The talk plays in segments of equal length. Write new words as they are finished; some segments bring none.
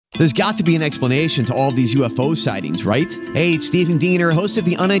There's got to be an explanation to all these UFO sightings, right? Hey, it's Stephen Diener, host of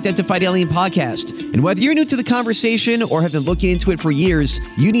the Unidentified Alien Podcast. And whether you're new to the conversation or have been looking into it for years,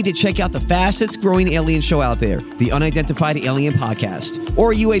 you need to check out the fastest growing alien show out there, the Unidentified Alien Podcast,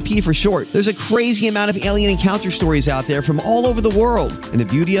 or UAP for short. There's a crazy amount of alien encounter stories out there from all over the world. And the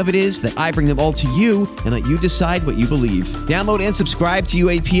beauty of it is that I bring them all to you and let you decide what you believe. Download and subscribe to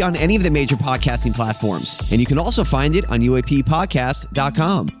UAP on any of the major podcasting platforms. And you can also find it on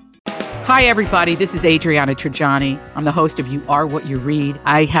UAPpodcast.com. Hi, everybody. This is Adriana Trajani. I'm the host of You Are What You Read.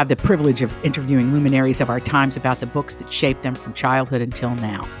 I have the privilege of interviewing luminaries of our times about the books that shaped them from childhood until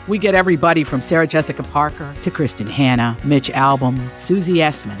now. We get everybody from Sarah Jessica Parker to Kristen Hanna, Mitch Albom, Susie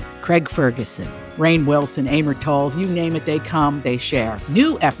Essman, Craig Ferguson, Rainn Wilson, Amor Tolls, you name it, they come, they share.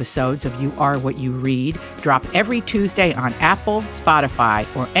 New episodes of You Are What You Read drop every Tuesday on Apple,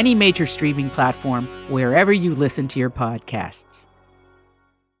 Spotify, or any major streaming platform wherever you listen to your podcasts.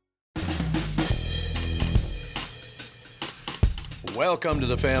 Welcome to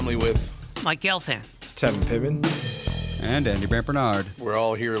the family with Mike Gelfand, Tevin Piven, and Andy Brandt Bernard. We're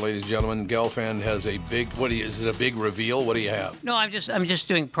all here, ladies and gentlemen. Gelfand has a big. Is it a big reveal? What do you have? No, I'm just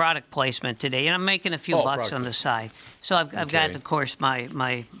doing product placement today, and I'm making a few bucks on the side. So I've got, of course,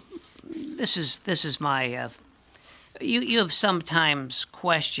 my. This is my. You have sometimes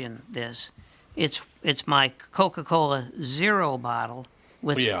questioned this. It's my Coca-Cola Zero bottle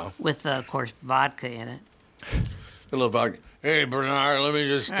with of course vodka in it. A little vodka. Hey, Bernard, let me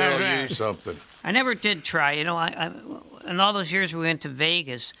just tell you something. I never did try. You know, I in all those years we went to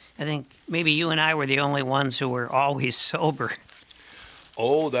Vegas, I think maybe you and I were the only ones who were always sober.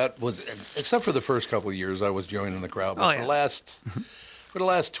 Oh, that was, except for the first couple of years I was joining the crowd. But for the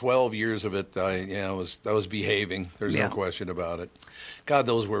last 12 years of it, I was behaving. There's no question about it. God,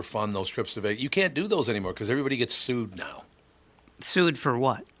 those were fun, those trips to Vegas. You can't do those anymore because everybody gets sued now. Sued for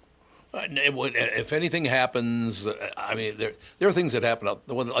what? If anything happens, I mean, there are things that happen.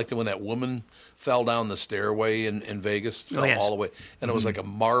 Like when that woman fell down the stairway in Vegas, all the way, and it was like a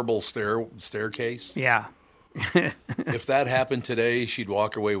marble staircase. Yeah. If that happened today, she'd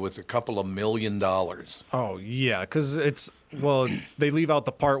walk away with a couple of $1 million. Oh, yeah, because they leave out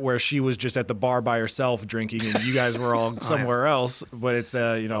the part where she was just at the bar by herself drinking and you guys were all somewhere else. But it's,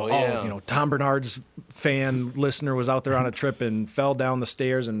 Tom Bernard's fan listener was out there on a trip and fell down the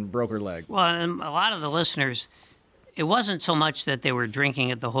stairs and broke her leg. Well, and a lot of the listeners, it wasn't so much that they were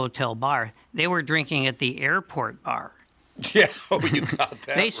drinking at the hotel bar. They were drinking at the airport bar. Yeah, you got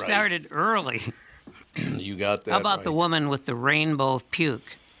that They started early. You got that. How about the woman with the rainbow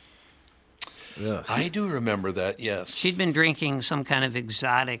puke? Yeah. I do remember that, yes. She'd been drinking some kind of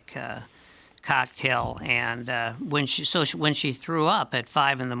exotic cocktail, and when she threw up at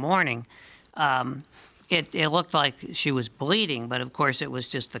 5 a.m, it looked like she was bleeding, but of course it was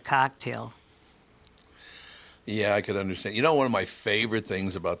just the cocktail. Yeah, I could understand. You know, one of my favorite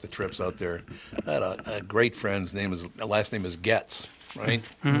things about the trips out there, I had a great friend. His last name is Getz, right?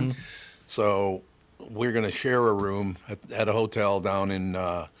 Mm-hmm. So we're going to share a room at a hotel down in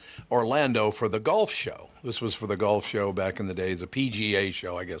Orlando for the golf show. This was for the golf show back in the days, a PGA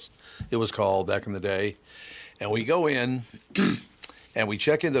show, I guess it was called back in the day. And we go in and we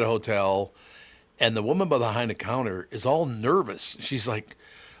check into the hotel, and the woman behind the counter is all nervous. She's like,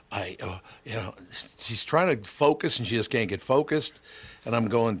 she's trying to focus and she just can't get focused. And I'm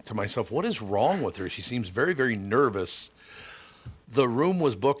going to myself, what is wrong with her? She seems very, very nervous. The room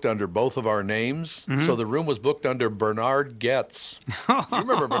was booked under both of our names, so the room was booked under Bernard Getz. You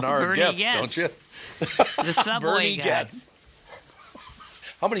remember Bernard Getz, don't you? The subway guy. Getz.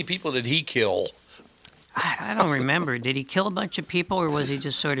 How many people did he kill? I don't remember. Did he kill a bunch of people, or was he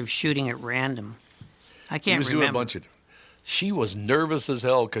just sort of shooting at random? I can't remember. He was doing a bunch of. She was nervous as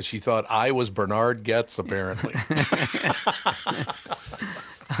hell because she thought I was Bernard Getz, apparently.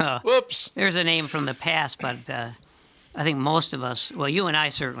 Whoops. There's a name from the past, but I think most of us, well, you and I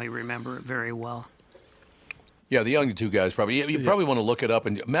certainly remember it very well. Yeah, the young two guys probably. You probably want to look it up.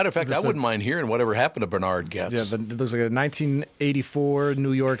 And matter of fact, I wouldn't mind hearing whatever happened to Bernard Getz. Yeah, there's like a 1984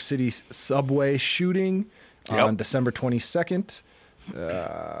 New York City subway shooting on December 22nd.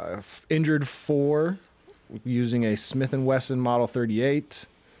 Injured 4 using a Smith & Wesson Model 38.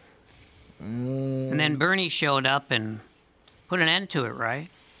 And then Bernie showed up and put an end to it, right?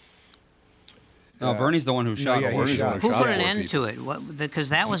 No, Bernie's the one who shot. Who put an end to it? Because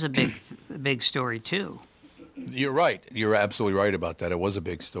that was a big story too. You're right. You're absolutely right about that. It was a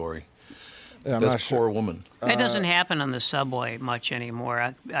big story. Yeah, this poor woman. That doesn't happen on the subway much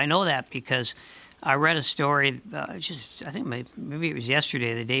anymore. I know that because I read a story. I think maybe it was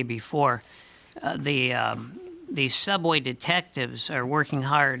yesterday, or the day before. The the subway detectives are working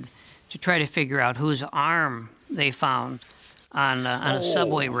hard to try to figure out whose arm they found on a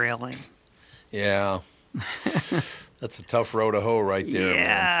subway railing. Yeah. That's a tough row to hoe right there, man.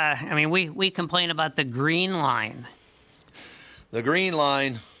 Yeah, I mean, we complain about the Green Line. The Green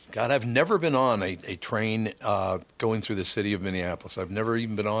Line. God, I've never been on a train going through the city of Minneapolis. I've never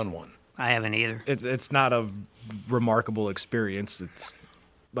even been on one. I haven't either. It's not a remarkable experience. It's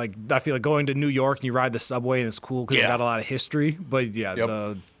like, I feel like going to New York and you ride the subway and it's cool because it's got a lot of history. But yeah,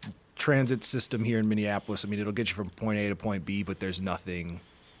 the transit system here in Minneapolis, I mean, it'll get you from point A to point B, but there's nothing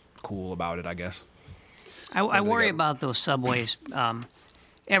cool about it, I guess. I worry about those subways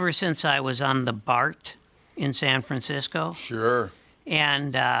ever since I was on the BART in San Francisco. Sure.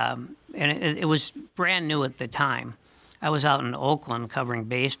 And it was brand new at the time. I was out in Oakland covering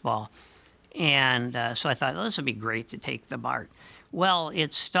baseball. And so I thought, this would be great to take the BART. Well,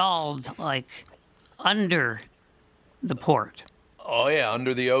 it stalled like under the port. Oh, yeah,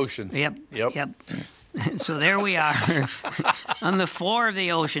 under the ocean. Yep. So there we are on the floor of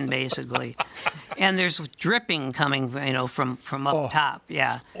the ocean, basically. And there's dripping coming, from up top.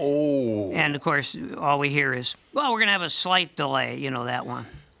 Yeah. Oh. And, of course, all we hear is, well, we're going to have a slight delay, that one.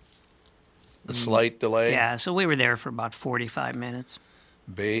 A slight delay? Yeah, so we were there for about 45 minutes.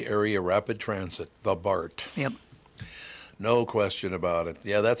 Bay Area Rapid Transit, the BART. Yep. No question about it.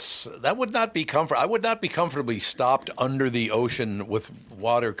 Yeah, that would not be I would not be comfortably stopped under the ocean with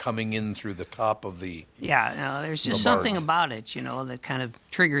water coming in through the top of the. Yeah, no, there's just something about it, that kind of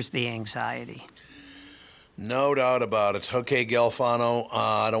triggers the anxiety. No doubt about it. Okay, Galfano,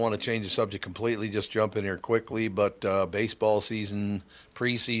 I don't want to change the subject completely, just jump in here quickly, but baseball season,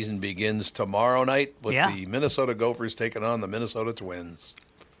 preseason begins tomorrow night with the Minnesota Gophers taking on the Minnesota Twins.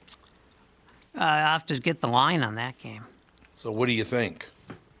 I have to get the line on that game. So what do you think?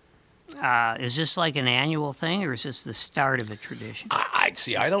 Is this like an annual thing, or is this the start of a tradition?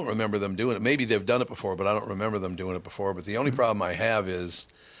 I don't remember them doing it. Maybe they've done it before, but I don't remember them doing it before. But the only problem I have is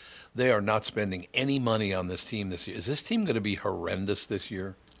they are not spending any money on this team this year. Is this team going to be horrendous this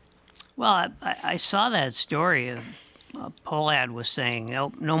year? Well, I saw that story. Pohlad was saying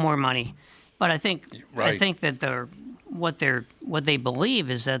no more money, but I think that what they believe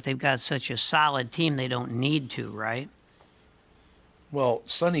is that they've got such a solid team they don't need to, right? Well,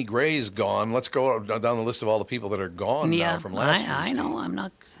 Sonny Gray's gone. Let's go down the list of all the people that are gone now from last year. I know. I'm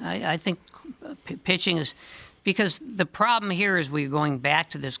not. I think pitching is, because the problem here is we're going back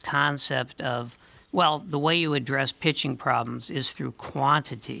to this concept of, well, the way you address pitching problems is through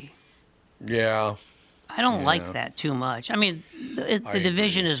quantity. Yeah. I don't like that too much. I mean, the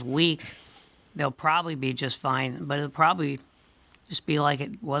division is weak. They'll probably be just fine, but it'll probably just be like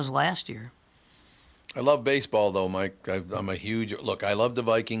it was last year. I love baseball, though, Mike. I'm a huge – look, I love the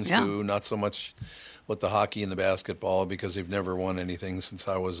Vikings, too, not so much with the hockey and the basketball because they've never won anything since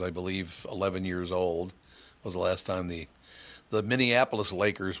I was, I believe, 11 years old. Was the last time the Minneapolis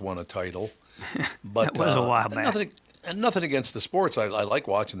Lakers won a title. But, that was a while back. Nothing against the sports. I like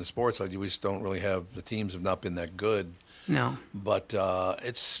watching the sports. We just don't really have – the teams have not been that good. No. But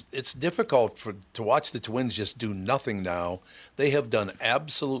it's difficult to watch the Twins just do nothing now. They have done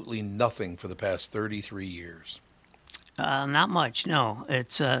absolutely nothing for the past 33 years. Not much, no.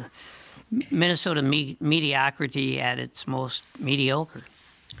 It's Minnesota mediocrity at its most mediocre.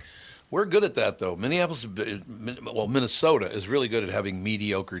 We're good at that, though. Minnesota is really good at having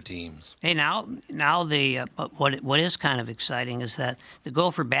mediocre teams. Hey, now what is kind of exciting is that the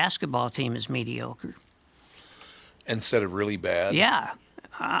Gopher basketball team is mediocre. Instead of really bad. Yeah,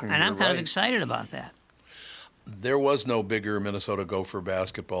 and I'm kind of excited about that. There was no bigger Minnesota Gopher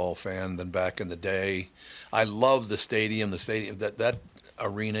basketball fan than back in the day. I love the stadium. That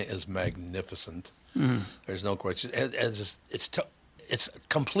arena is magnificent. Mm-hmm. There's no question. It's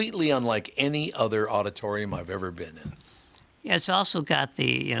completely unlike any other auditorium I've ever been in. Yeah, it's also got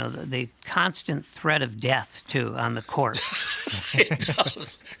the constant threat of death too on the court. It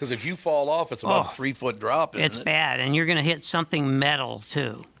does, because if you fall off, it's about a 3-foot drop. It's bad, and you're going to hit something metal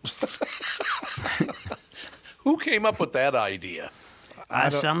too. Who came up with that idea?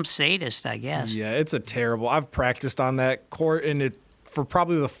 Some sadist, I guess. Yeah, it's a terrible. I've practiced on that court, and for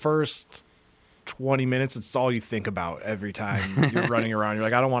probably the first 20 minutes, it's all you think about every time you're running around. You're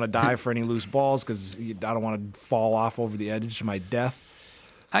like, I don't want to dive for any loose balls because I don't want to fall off over the edge to my death.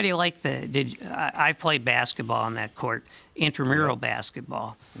 How do you like I played basketball on that court, intramural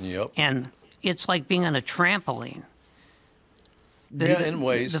basketball. Yep. And it's like being on a trampoline. In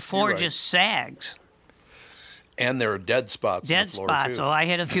ways. The floor just sags. And there are dead spots on the floor, too. Dead spots. Oh, I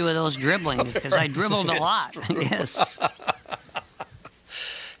hit a few of those dribbling because I dribbled a lot. Yes.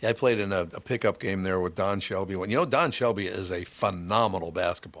 I played in a pickup game there with Don Shelby. Don Shelby is a phenomenal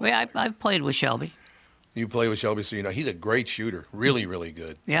basketball player. I've played with Shelby. You play with Shelby, so he's a great shooter. Really, really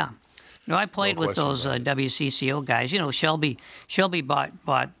good. Yeah. No, I played with those WCCO guys. Shelby bought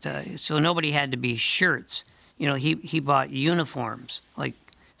so nobody had to be shirts. He bought uniforms.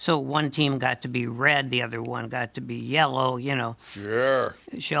 So one team got to be red, the other one got to be yellow, Sure.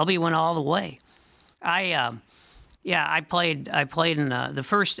 Shelby went all the way. I played in the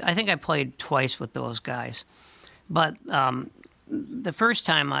first, I think I played twice with those guys. But the first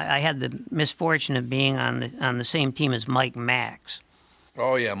time I had the misfortune of being on the same team as Mike Max.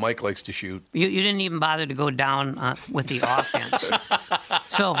 Oh, yeah, Mike likes to shoot. You didn't even bother to go down with the offense.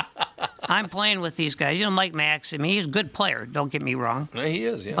 So I'm playing with these guys. Mike Max, he's a good player, don't get me wrong. Yeah, he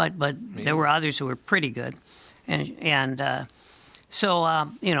is, yeah. But there were others who were pretty good. So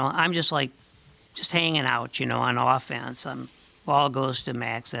I'm just hanging out, on offense. Ball goes to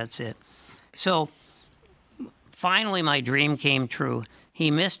Max, that's it. So finally my dream came true.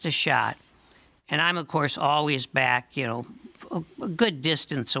 He missed a shot, and I'm, of course, always back, a good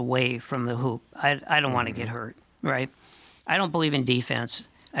distance away from the hoop. I don't want to get hurt, right? I don't believe in defense.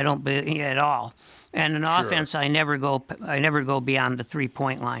 I don't believe at all. And in offense, I never go beyond the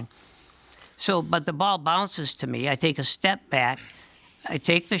 3-point line. So, but the ball bounces to me. I take a step back. I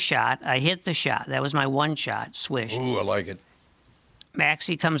take the shot. I hit the shot. That was my one shot. Swish. Ooh, I like it.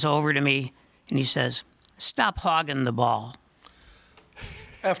 Maxie comes over to me and he says, "Stop hogging the ball."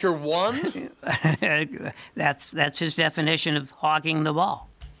 After one? That's his definition of hogging the ball.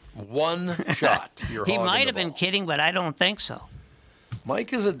 One shot. He might have been kidding, but I don't think so.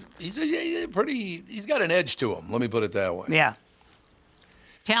 Mike is he's got an edge to him. Let me put it that way. Yeah.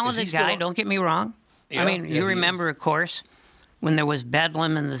 Talented guy, don't get me wrong. Yeah, you remember, of course, when there was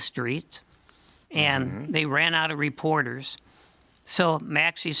bedlam in the streets and they ran out of reporters. So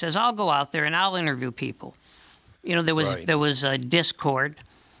Maxie says, "I'll go out there and I'll interview people." There was a discord,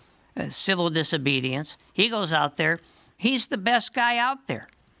 civil disobedience. He goes out there. He's the best guy out there.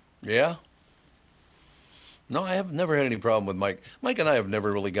 Yeah. No, I have never had any problem with Mike. Mike and I have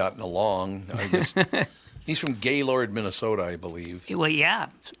never really gotten along. He's from Gaylord, Minnesota, I believe. Well, yeah.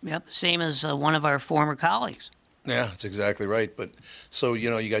 Yep. Same as one of our former colleagues. Yeah, that's exactly right. But so,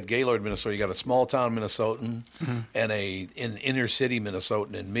 you got Gaylord, Minnesota. You got a small town Minnesotan and an inner city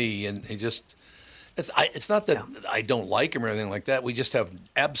Minnesotan and me. And it's not that I don't like him or anything like that. We just have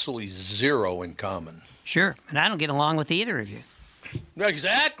absolutely zero in common. Sure. And I don't get along with either of you.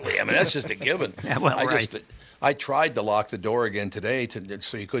 Exactly. That's just a given. Yeah, well, right. I tried to lock the door again today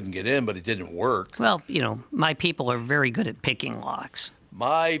so you couldn't get in, but it didn't work. Well, my people are very good at picking locks.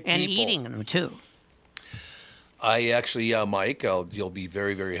 My people. And eating them, too. I actually, Mike, you'll be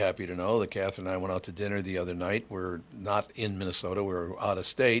very, very happy to know that Catherine and I went out to dinner the other night. We're not in Minnesota. We're out of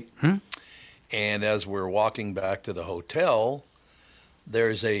state. And as we're walking back to the hotel,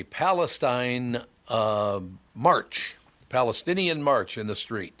 there's a Palestinian march in the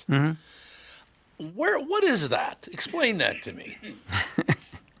street. What is that? Explain that to me.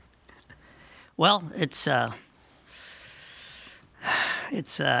 Well, it's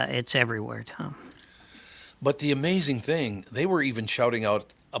everywhere, Tom. But the amazing thing, they were even shouting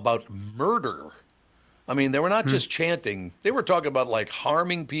out about murder. They were not just chanting. They were talking about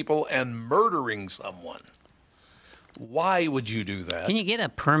harming people and murdering someone. Why would you do that? Can you get a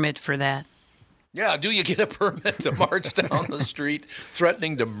permit for that? Yeah, do you get a permit to march down the street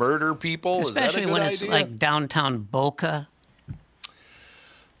threatening to murder people? Especially Is that a good when idea? It's like downtown Boca.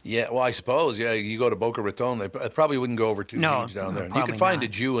 Yeah, well, I suppose. Yeah, you go to Boca Raton, they probably wouldn't go over too huge down there. You could find a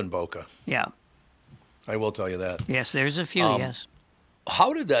Jew in Boca. Yeah. I will tell you that. Yes, there's a few, yes.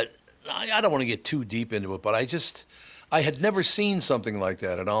 How did that... I don't want to get too deep into it, but I had never seen something like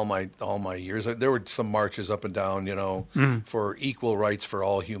that in all my years. There were some marches up and down, for equal rights for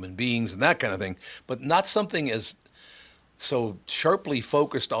all human beings and that kind of thing, but not something as so sharply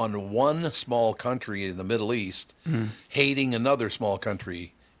focused on one small country in the Middle East hating another small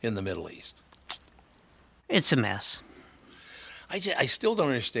country in the Middle East. It's a mess. I still don't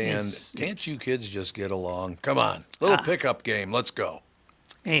understand. Can't you kids just get along? Come on, little pickup game. Let's go.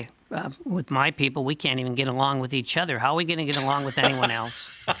 Hey, with my people, we can't even get along with each other. How are we going to get along with anyone else?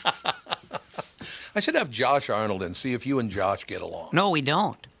 I should have Josh Arnold and see if you and Josh get along. No, we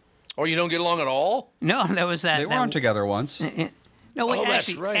don't. Oh, you don't get along at all? No, there was that. They were on together once. No,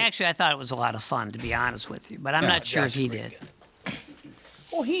 that's right. Actually, I thought it was a lot of fun, to be honest with you. But I'm not sure if he did.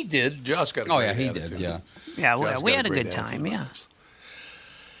 Oh, he did. Josh got a great attitude. Did, yeah. Yeah, we had a good time, yeah.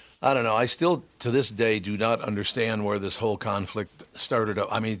 I don't know. I still, to this day, do not understand where this whole conflict started.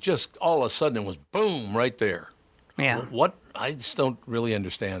 Just all of a sudden it was boom right there. Yeah. What? I just don't really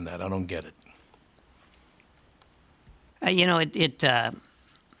understand that. I don't get it.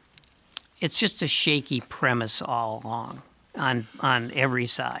 It's just a shaky premise all along on every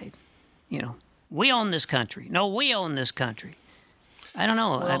side. We own this country. No, we own this country. I don't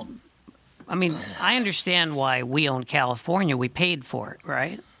know. Well, I understand why we own California. We paid for it,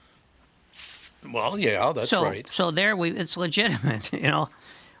 right? Well, yeah, that's right. So it's legitimate.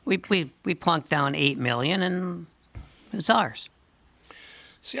 We plunked down $8 million, and it's ours.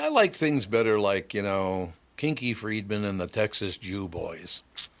 See, I like things better, like Kinky Friedman and the Texas Jew Boys.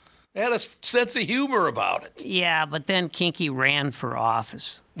 They had a sense of humor about it. Yeah, but then Kinky ran for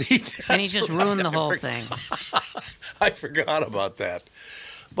office, and he just ruined the whole thing. I forgot about that.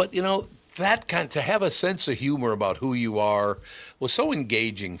 But that to have a sense of humor about who you are was so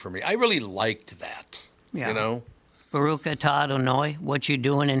engaging for me. I really liked that. Yeah. Baruch atah Adonai, what you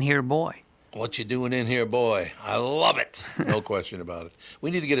doing in here, boy? What you doing in here, boy? I love it. No question about it.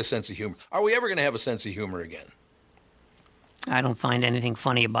 We need to get a sense of humor. Are we ever going to have a sense of humor again? I don't find anything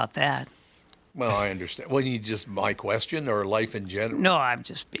funny about that. Well, I understand. Well, my question or life in general? No, I'm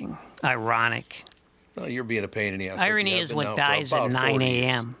just being ironic. No, you're being a pain in the ass. Irony is what dies at 9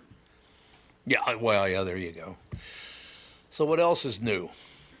 a.m. Yeah, well, yeah, there you go. So what else is new?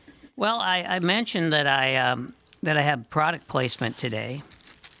 Well, I mentioned that I have product placement today.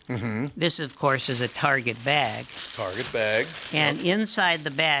 Mm-hmm. This, of course, is a Target bag. Target bag. And inside the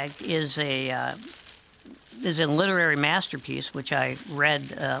bag is a literary masterpiece, which I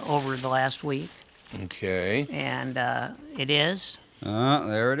read over the last week. Okay. And it is.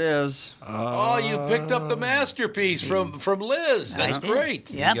 There it is. Oh, you picked up the masterpiece from Liz. That's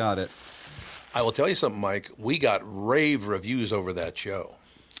great. Yep. You got it. I will tell you something, Mike. We got rave reviews over that show.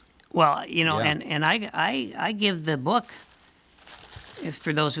 Well, and I give the book,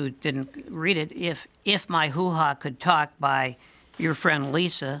 for those who didn't read it, If My Hoo-Ha Could Talk by your friend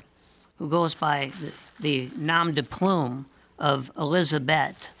Lisa, who goes by the nom de plume of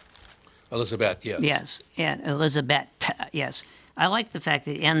Elizabeth. Elizabeth, yes. Yes, and Elizabeth, yes. I like the fact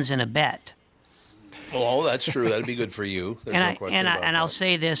that it ends in a bet. Oh, that's true. That'd be good for you. There's no question about that. And I'll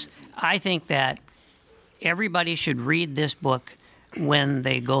say this. I think that everybody should read this book when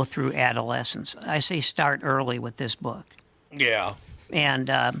they go through adolescence. I say start early with this book. Yeah. And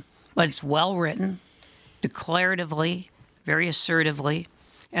but it's well written, declaratively, very assertively.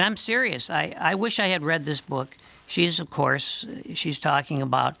 And I'm serious. I wish I had read this book. She's talking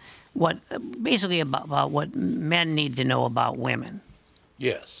about what what men need to know about women.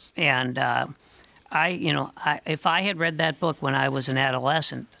 Yes. And if I had read that book when I was an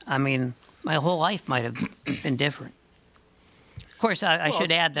adolescent, my whole life might have been different. Of course, I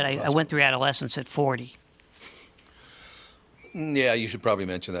should add that I went through adolescence at 40. Yeah, you should probably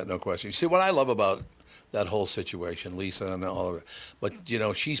mention that, no question. You see, what I love about that whole situation, Lisa and all of it, but,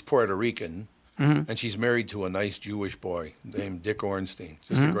 she's Puerto Rican, and she's married to a nice Jewish boy named Dick Ornstein,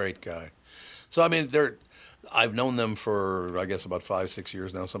 just a great guy. So, I've known them for, I guess, about 5-6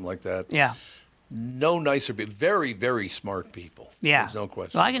 years now, something like that. Yeah. No nicer people. Very, very smart people. Yeah. There's no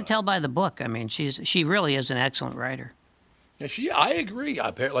question. Well, I can tell by the book. She really is an excellent writer. Yeah, I agree.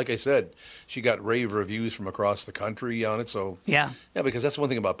 Like I said, she got rave reviews from across the country on it. So yeah, because that's one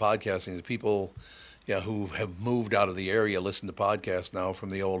thing about podcasting is people, who have moved out of the area listen to podcasts now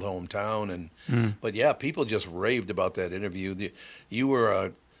from the old hometown, but people just raved about that interview. You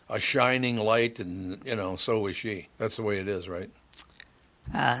were a shining light, and so was she. That's the way it is, right?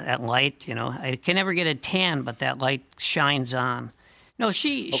 That light, I can never get a tan, but that light shines on. No,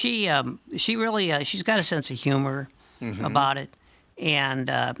 she really she's got a sense of humor. About it, and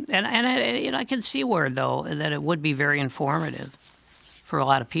I can see where though that it would be very informative for a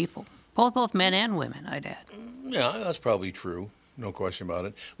lot of people, both men and women. I'd add. Yeah, that's probably true. No question about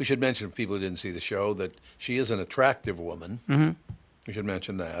it. We should mention for people who didn't see the show that she is an attractive woman. Mm-hmm. We should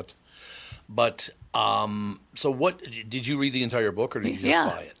mention that. But so what did you read the entire book, or did you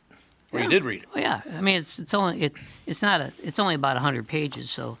just buy it? Or you did read it? Well, yeah. It's only about 100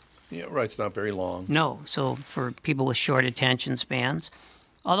 pages, so. Yeah, right. It's not very long. No, so for people with short attention spans,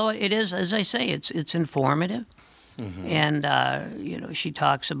 although it is, as I say, it's informative, and she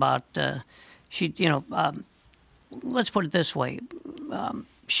talks about let's put it this way,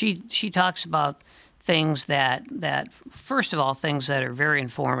 she talks about things that first of all things that are very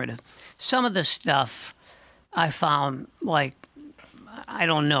informative. Some of the stuff I found I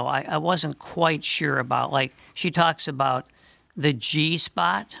don't know, I wasn't quite sure about. Like she talks about the G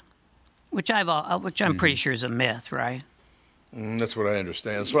spot. Which I'm pretty sure is a myth, right? That's what I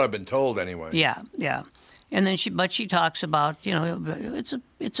understand. That's what I've been told, anyway. Yeah. And then she talks about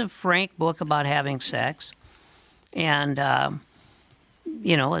it's a frank book about having sex, And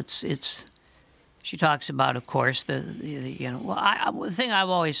it's. She talks about, of course, the thing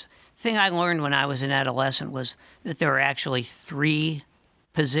I learned when I was an adolescent was that there are actually 3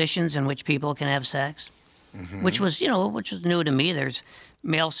 positions in which people can have sex, which was new to me. There's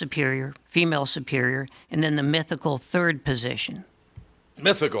male superior, female superior, and then the mythical 3rd position.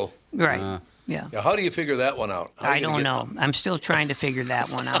 Mythical, right? Yeah. Now, how do you figure that one out? I don't know. I'm still trying to figure that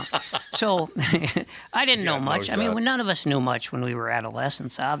one out. So I didn't know much. I mean, none of us knew much when we were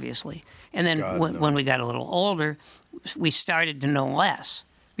adolescents, obviously. And then when we got a little older, we started to know less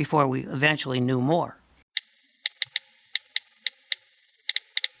before we eventually knew more.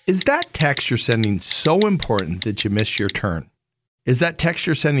 Is that text you're sending so important that you missed your turn? Is that text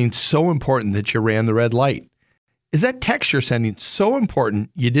you're sending so important that you ran the red light? Is that text you're sending so important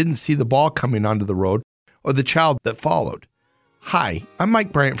you didn't see the ball coming onto the road or the child that followed? Hi, I'm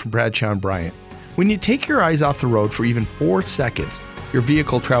Mike Bryant from Bradshaw & Bryant. When you take your eyes off the road for even 4 seconds, your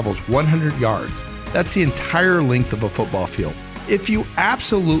vehicle travels 100 yards. That's the entire length of a football field. If you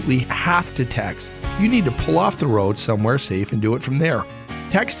absolutely have to text, you need to pull off the road somewhere safe and do it from there.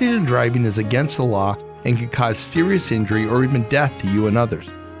 Texting and driving is against the law and can cause serious injury or even death to you and others.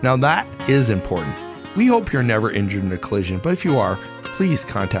 Now that is important. We hope you're never injured in a collision, but if you are, please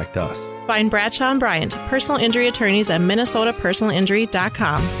contact us. Find Bradshaw & Bryant, personal injury attorneys at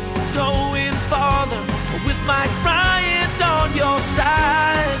minnesotapersonalinjury.com. Going farther with Mike Bryant on your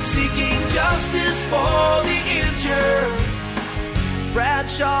side, seeking justice for the injured.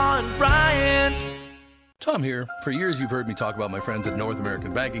 Bradshaw & Bryant. Tom here. For years, you've heard me talk about my friends at North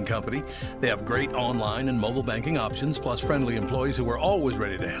American Banking Company. They have great online and mobile banking options, plus friendly employees who are always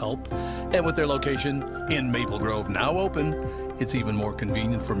ready to help. And with their location in Maple Grove now open, it's even more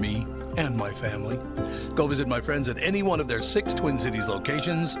convenient for me and my family. Go visit my friends at any one of their 6 Twin Cities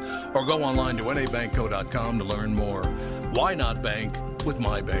locations or go online to nabankco.com to learn more. Why not bank with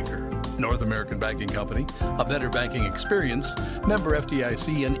my banker? North American Banking Company, a better banking experience, member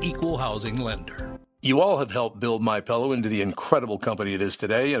FDIC, and equal housing lender. You all have helped build MyPillow into the incredible company it is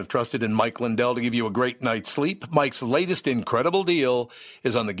today and have trusted in Mike Lindell to give you a great night's sleep. Mike's latest incredible deal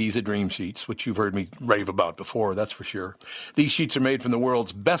is on the Giza Dream Sheets, which you've heard me rave about before, that's for sure. These sheets are made from the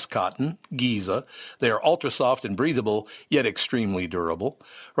world's best cotton, Giza. They are ultra soft and breathable, yet extremely durable.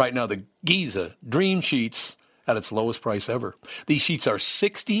 Right now, the Giza Dream Sheets at its lowest price ever. These sheets are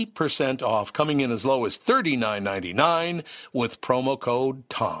 60% off, coming in as low as $39.99 with promo code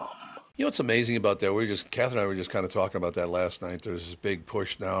TOM. You know what's amazing about that? Kath and I were just kind of talking about that last night. There's this big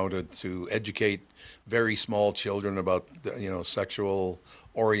push now to educate very small children about sexual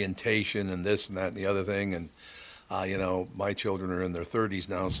orientation and this and that and the other thing. And my children are in their 30s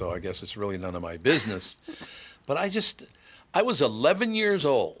now, so I guess it's really none of my business. But I was 11 years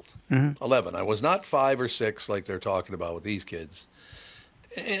old. Mm-hmm. 11. I was not 5 or 6 like they're talking about with these kids.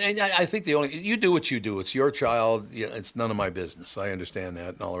 And I think you do what you do. It's your child. It's none of my business. I understand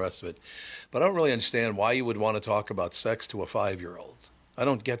that and all the rest of it. But I don't really understand why you would want to talk about sex to a 5-year-old. I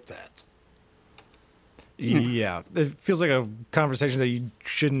don't get that. Yeah. It feels like a conversation that you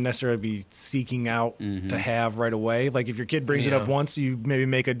shouldn't necessarily be seeking out to have right away. Like if your kid brings it up once, you maybe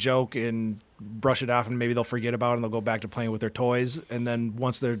make a joke and brush it off and maybe they'll forget about it and they'll go back to playing with their toys. And then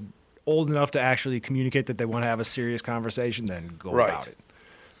once they're old enough to actually communicate that they want to have a serious conversation, then go about it.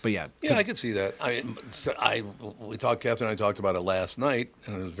 But yeah, I could see that. Catherine and I talked about it last night,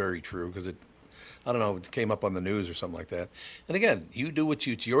 and it was very true because it came up on the news or something like that. And again,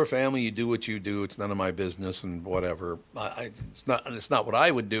 it's your family, you do what you do. It's none of my business and whatever. It's not what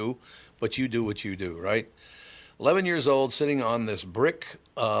I would do, but you do what you do, right? 11 years old, sitting on this brick,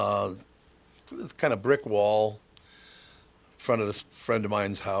 kind of brick wall in front of this friend of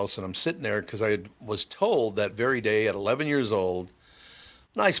mine's house, and I'm sitting there because I was told that very day at 11 years old.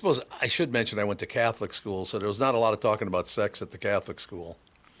 Now, I suppose I should mention I went to Catholic school, so there was not a lot of talking about sex at the Catholic school.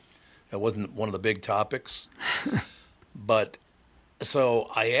 It wasn't one of the big topics. But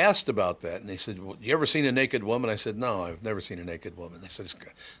so I asked about that, and they said, well, you ever seen a naked woman? I said, no, I've never seen a naked woman. They said,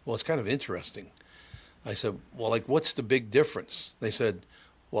 well, it's kind of interesting. I said, well, what's the big difference? They said,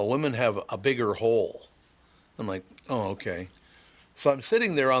 well, women have a bigger hole. I'm like, oh, okay. So I'm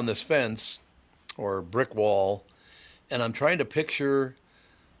sitting there on this fence or brick wall, and I'm trying to picture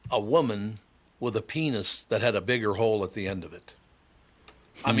a woman with a penis that had a bigger hole at the end of it.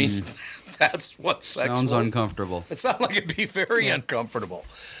 I mean, that's what sex sounds uncomfortable. It sounds like it'd be very uncomfortable.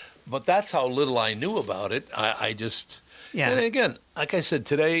 But that's how little I knew about it. I just... Yeah. And again, like I said,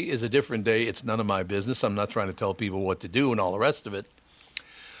 today is a different day. It's none of my business. I'm not trying to tell people what to do and all the rest of it.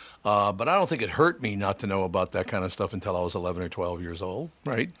 But I don't think it hurt me not to know about that kind of stuff until I was 11 or 12 years old,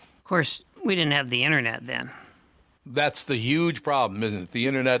 right? Of course, we didn't have the internet then. That's the huge problem, isn't it? The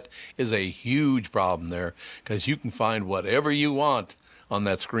internet is a huge problem there because you can find whatever you want on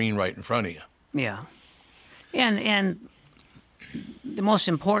that screen right in front of you. Yeah. And the most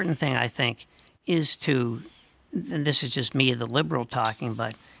important thing, I think, is to, and this is just me, the liberal talking,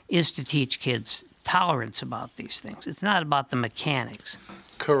 but is to teach kids tolerance about these things. It's not about the mechanics.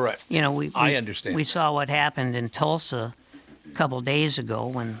 Correct. You know, I understand. We saw what happened in Tulsa a couple days ago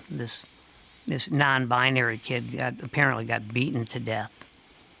when this non-binary kid apparently got beaten to death.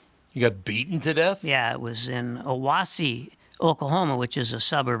 You got beaten to death? Yeah, it was in Owasso, Oklahoma, which is a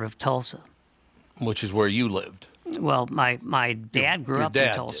suburb of Tulsa. Which is where you lived. Well, my dad grew up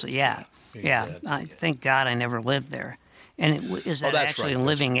in Tulsa. Did. Yeah. Thank God I never lived there. And it is that actually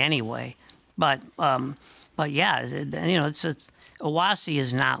living anyway. But yeah, you know, it's Owasso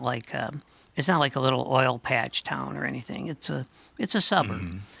is not like it's not like a little oil patch town or anything. It's a suburb.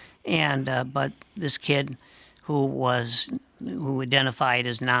 Mm-hmm. And but this kid who identified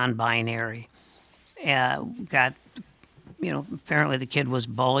as non-binary got, you know, apparently the kid was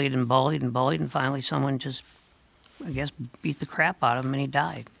bullied, and finally someone just, I guess, beat the crap out of him and he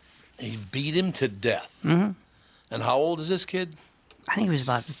died. He beat him to death. Mm-hmm. And how old is this kid? I think he was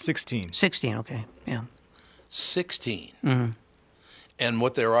about 16. 16, okay, yeah. 16. Mm-hmm. And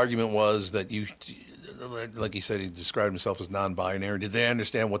what their argument was that you, like he said, he described himself as non-binary. Did they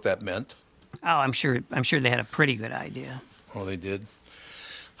understand what that meant? Oh, I'm sure they had a pretty good idea. Oh, they did?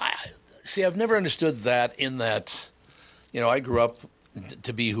 I've never understood that in that, you know, I grew up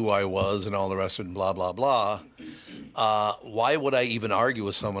to be who I was and all the rest of it and blah, blah, blah. Why would I even argue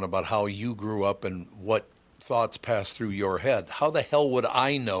with someone about how you grew up and what thoughts passed through your head? How the hell would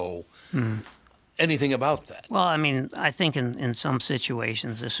I know anything about that? Well, I mean, I think in some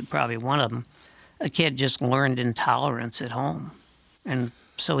situations, this is probably one of them, a kid just learned intolerance at home, and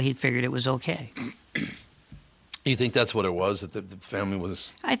so he figured it was okay. You think that's what it was, that the family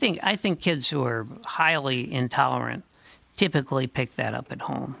was... I think kids who are highly intolerant typically pick that up at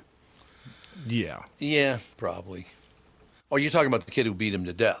home. Yeah. Yeah, probably. Oh, you're talking about the kid who beat him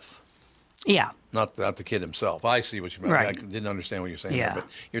to death. Yeah. Not the kid himself. I see what you mean. Right. I didn't understand what you're saying Yeah. there,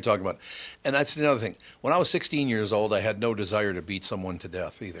 but you're talking about... And that's another thing. When I was 16 years old, I had no desire to beat someone to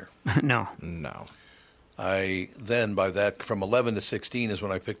death either. No. From 11 to 16 is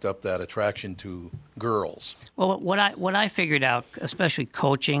when I picked up that attraction to girls. Well, what I figured out, especially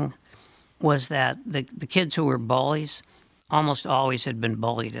coaching, was that the kids who were bullies almost always had been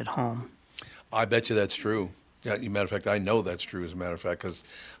bullied at home. I bet you that's true. Yeah, as a matter of fact, I know that's true, as a matter of fact, because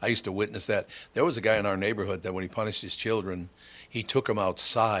I used to witness that. There was a guy in our neighborhood that when he punished his children, he took them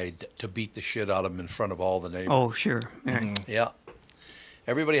outside to beat the shit out of them in front of all the neighbors. Oh, sure. Yeah. Mm-hmm. Yeah.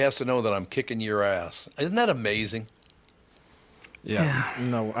 Everybody has to know that I'm kicking your ass. Isn't that amazing? Yeah.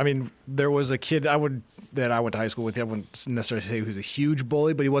 No, I mean, there was a kid that I went to high school with. I wouldn't necessarily say he was a huge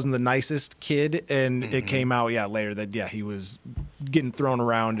bully, but he wasn't the nicest kid. And it came out, later that, he was getting thrown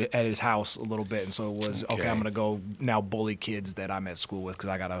around at his house a little bit. And so it was, okay I'm going to go now bully kids that I'm at school with because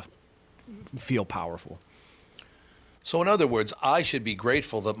I got to feel powerful. So in other words, I should be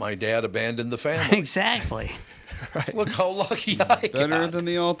grateful that my dad abandoned the family. Exactly. Right. Look how lucky I got. Better than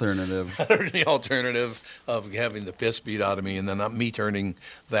the alternative. Better than the alternative of having the piss beat out of me and then not me turning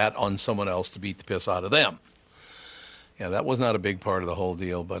that on someone else to beat the piss out of them. Yeah, that was not a big part of the whole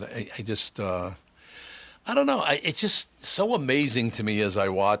deal, but I just, I don't know. It's just so amazing to me as I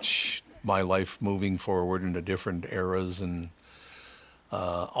watch my life moving forward into different eras and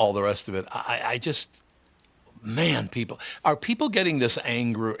all the rest of it. I just... Man, are people getting this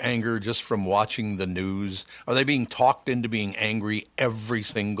anger just from watching the news? Are they being talked into being angry every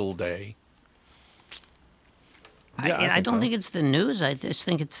single day? I don't think it's the news. I just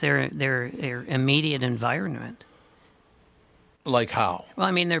think it's their immediate environment. Like how? Well,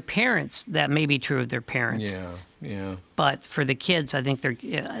 I mean, their parents. That may be true of their parents. Yeah. But for the kids, I think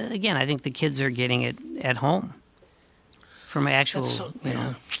I think the kids are getting it at home from actual,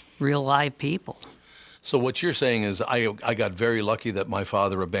 real live people. So what you're saying is I got very lucky that my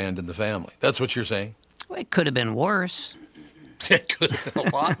father abandoned the family. That's what you're saying? Well, it could have been worse. It could have been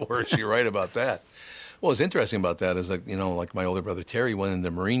a lot worse. You're right about that. Well, what's interesting about that is that, like my older brother Terry went in the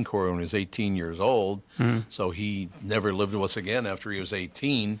Marine Corps when he was 18 years old. Mm-hmm. So he never lived with us again after he was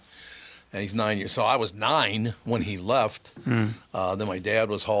 18. And he's 9 years. So I was 9 when he left. Mm. Then my dad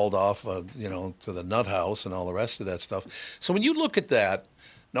was hauled off, to the nut house and all the rest of that stuff. So when you look at that,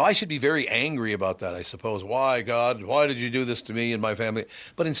 now, I should be very angry about that, I suppose. Why, God? Why did you do this to me and my family?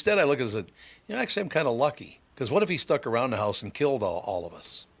 But instead, I look at it as, actually, I'm kind of lucky. Because what if he stuck around the house and killed all of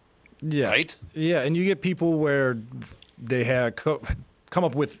us? Yeah. Right? Yeah, and you get people where they have come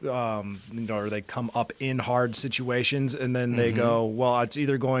up with, or they come up in hard situations, and then they go, well, it's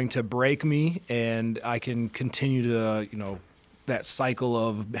either going to break me and I can continue to, that cycle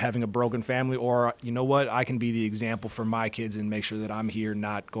of having a broken family, or you know what, I can be the example for my kids and make sure that I'm here,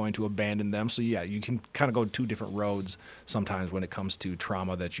 not going to abandon them. So yeah, you can kind of go two different roads sometimes when it comes to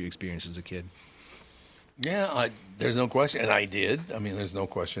trauma that you experience as a kid. Yeah, there's no question, and I did. I mean, there's no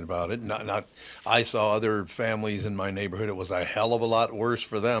question about it. I saw other families in my neighborhood. It was a hell of a lot worse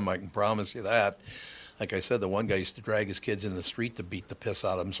for them. I can promise you that. Like I said, the one guy used to drag his kids in the street to beat the piss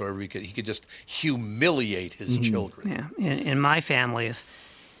out of them, so he could just humiliate his children. Yeah, in my family,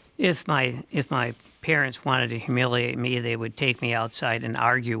 if my parents wanted to humiliate me, they would take me outside and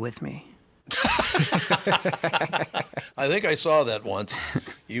argue with me. I think I saw that once,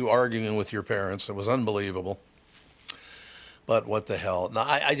 you arguing with your parents. It was unbelievable. But what the hell? Now,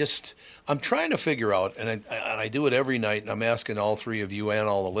 I'm trying to figure out, and I do it every night, and I'm asking all three of you and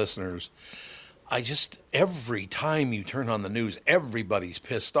all the listeners, every time you turn on the news, everybody's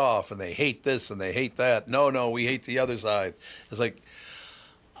pissed off, and they hate this and they hate that. No, we hate the other side. It's like,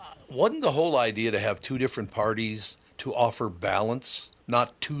 wasn't the whole idea to have two different parties to offer balance,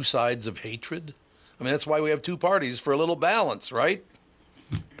 not two sides of hatred? I mean, that's why we have two parties, for a little balance, right?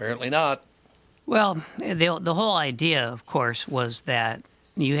 Apparently not. Well, the whole idea, of course, was that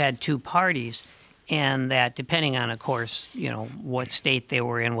you had two parties, and that depending on, of course, what state they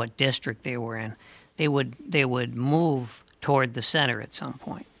were in, what district they were in, they would move toward the center at some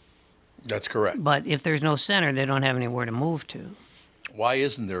point. That's correct. But if there's no center, they don't have anywhere to move to. Why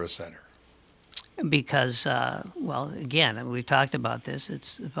isn't there a center? Because, again, we've talked about this.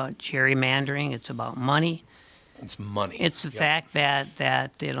 It's about gerrymandering. It's about money. It's money. It's the fact that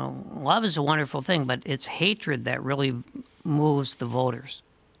love is a wonderful thing, but it's hatred that really moves the voters.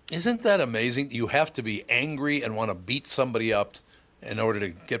 Isn't that amazing? You have to be angry and want to beat somebody up in order to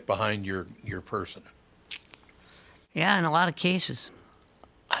get behind your person. Yeah, in a lot of cases.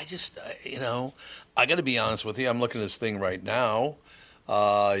 I got to be honest with you. I'm looking at this thing right now.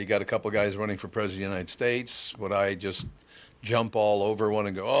 You got a couple of guys running for president of the United States. Would I just jump all over one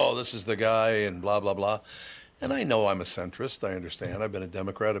and go, oh, this is the guy, and blah, blah, blah? And I know I'm a centrist. I understand. I've been a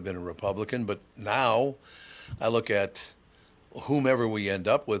Democrat. I've been a Republican. But now I look at whomever we end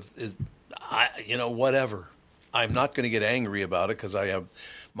up with, whatever. I'm not going to get angry about it because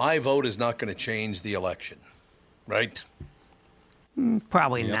my vote is not going to change the election, right?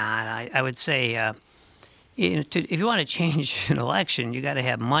 Probably not. I would say if you want to change an election, you got to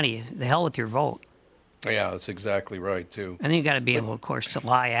have money. The hell with your vote. Yeah, that's exactly right, too. And then you got to be able, of course, to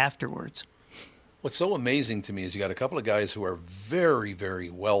lie afterwards. What's so amazing to me is you got a couple of guys who are very, very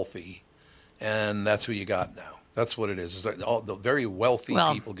wealthy, and that's who you got now. That's what it is. It's like all the very wealthy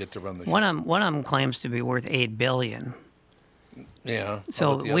people get to run the show. One of them claims to be worth $8 billion. Yeah.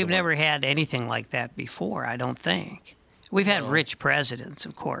 So we've never had anything like that before, I don't think. We've had rich presidents,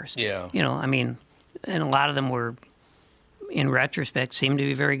 of course. Yeah. And a lot of them were, in retrospect, seemed to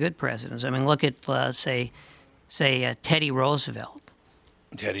be very good presidents. I mean, look at, say Teddy Roosevelt.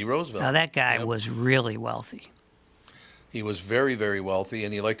 Teddy Roosevelt. Now, that guy was really wealthy. He was very, very wealthy,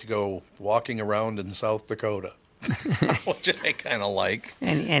 and he liked to go walking around in South Dakota, which I kind of like.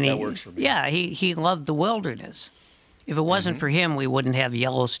 And that works for me. Yeah, he loved the wilderness. If it wasn't for him, we wouldn't have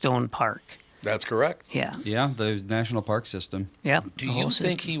Yellowstone Park. That's correct. Yeah. Yeah, the national park system. Yeah. Do you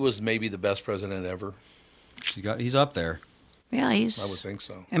think he was maybe the best president ever? He's up there. Yeah, I would think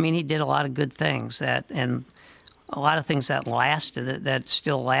so. I mean, he did a lot of good things and a lot of things that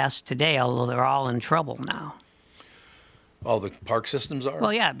still last today, although they're all in trouble now. Oh, the park systems are?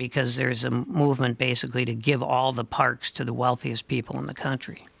 Well, yeah, because there's a movement basically to give all the parks to the wealthiest people in the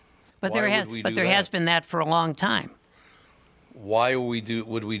country. But there has been that for a long time. Why would we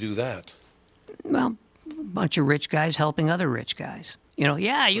do that? Well, a bunch of rich guys helping other rich guys. You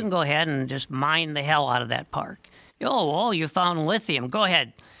can go ahead and just mine the hell out of that park. Oh, you found lithium. Go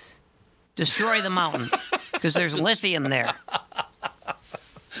ahead. Destroy the mountain because there's lithium there.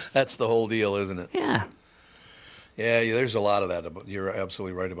 That's the whole deal, isn't it? Yeah. Yeah, there's a lot of that. You're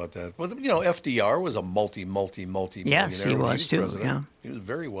absolutely right about that. Well, FDR was a multi-millionaire. Yes, he was too. President. Yeah. He was a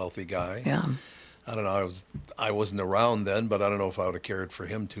very wealthy guy. Yeah. I don't know. I wasn't around then, but I don't know if I would have cared for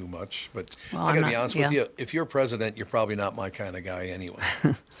him too much. But I got to be honest with you. If you're president, you're probably not my kind of guy anyway.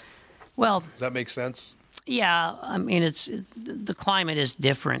 Well, does that make sense? Yeah. I mean, the climate is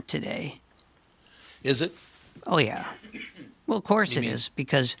different today. Is it? Oh yeah. Well, of course it is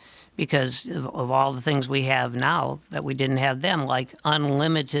because of all the things we have now that we didn't have then, like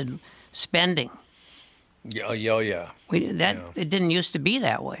unlimited spending. Yeah. It didn't used to be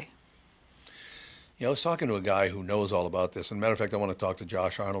that way. I was talking to a guy who knows all about this. And matter of fact, I want to talk to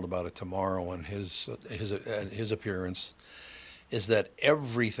Josh Arnold about it tomorrow on his appearance. Is that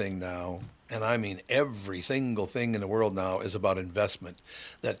everything now, and I mean every single thing in the world now, is about investment.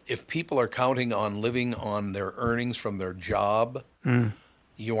 That if people are counting on living on their earnings from their job,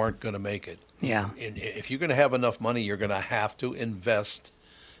 you aren't going to make it. Yeah. And if you're going to have enough money, you're going to have to invest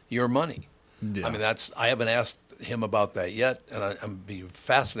your money. Yeah. I mean, I haven't asked him about that yet, and I'm be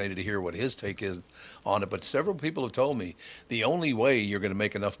fascinated to hear what his take is on it. But several people have told me the only way you're going to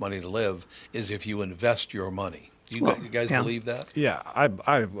make enough money to live is if you invest your money. You guys believe that? Yeah, I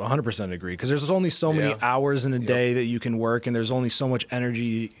 100% agree, because there's only so many hours in a day that you can work, and there's only so much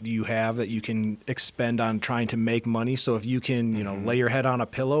energy you have that you can expend on trying to make money. So if you can, lay your head on a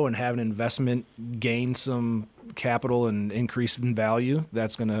pillow and have an investment gain some capital and increase in value,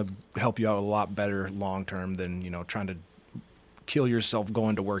 that's going to help you out a lot better long term than, trying to kill yourself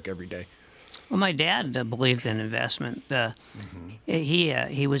going to work every day. Well, my dad believed in investment.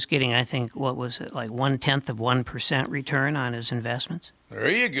 He was getting, I think, what was it, like 1/10% return on his investments. There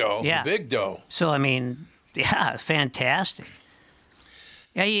you go. Yeah. The big dough. So, I mean, yeah, fantastic.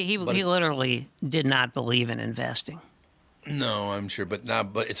 Yeah, he literally did not believe in investing. No, I'm sure, but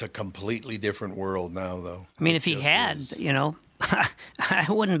it's a completely different world now, though. I mean, if he had, I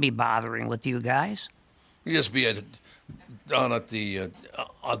wouldn't be bothering with you guys. You'd just be down at the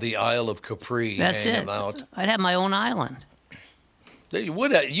Isle of Capri. That's hanging it. Out. I'd have my own island. You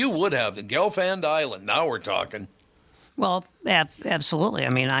would have the Gelfand Island. Now we're talking. Well, absolutely. I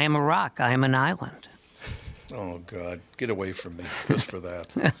mean, I am a rock. I am an island. Oh God, get away from me just for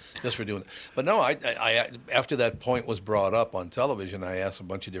that, just for doing that. But no, I after that point was brought up on television, I asked a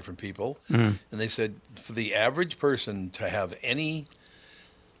bunch of different people, and they said for the average person to have any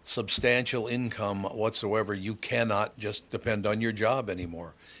substantial income whatsoever, you cannot just depend on your job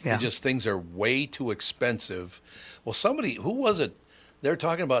anymore. Yeah. Things are way too expensive. Well, somebody, who was it? They're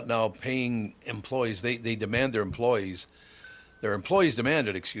talking about now paying employees. They demand their employees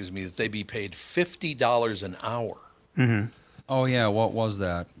demanded, that they be paid $50 an hour. Mm-hmm. Oh, yeah. What was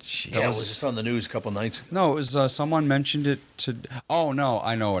that? Yeah, it was just on the news a couple nights ago. No, it was someone mentioned it to... Oh, no,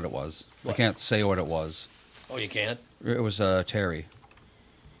 I know what it was. What? I can't say what it was. Oh, you can't? It was Terry.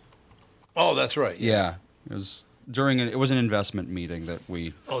 Oh, that's right. Yeah. It was it was an investment meeting that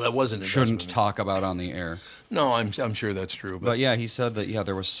we shouldn't talk about on the air. No, I'm sure that's true. But yeah, he said that,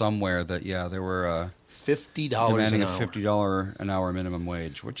 there was somewhere that, there were... $50 demanding an hour. a $50 an hour minimum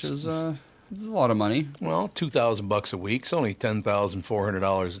wage, which is it's a lot of money. Well, $2,000 a week. It's only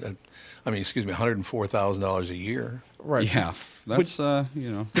 $10,400. $104,000 a year. Right. Yeah, that's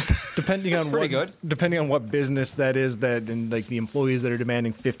depending on pretty good. Depending on what business that is, and like the employees that are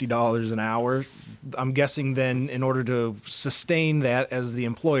demanding $50 an hour, I'm guessing then in order to sustain that as the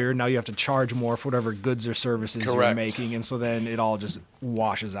employer, now you have to charge more for whatever goods or services you're making, and so then it all just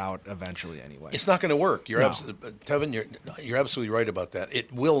washes out eventually anyway. It's not going to work. Tevin, you're absolutely right about that.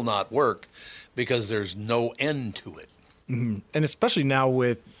 It will not work because there's no end to it. Mm-hmm. And especially now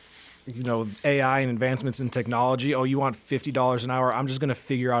with AI and advancements in technology. Oh, you want $50 an hour? I'm just going to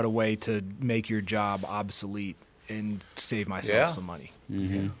figure out a way to make your job obsolete and save myself some money.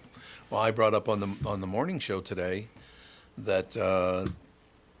 Mm-hmm. Yeah. Well, I brought up on the morning show today that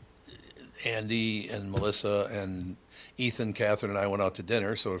Andy and Melissa and Ethan, Catherine, and I went out to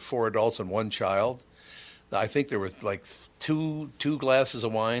dinner. So 4 adults and 1 child. I think there were like two glasses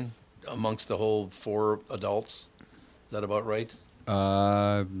of wine amongst the whole 4 adults. Is that about right?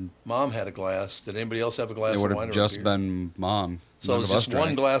 Mom had a glass. Did anybody else have a glass of wine? It would have just been Mom. So it was just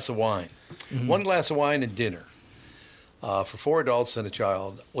 1 glass of wine. Mm-hmm. 1 glass of wine and dinner for 4 adults and a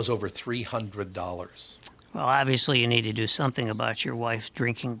child was over $300. Well, obviously you need to do something about your wife's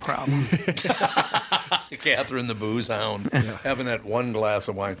drinking problem. Catherine the booze hound, having that 1 glass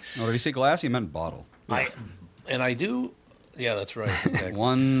of wine. Oh, did he say glass? He meant bottle. I do... Yeah, that's right. Exactly.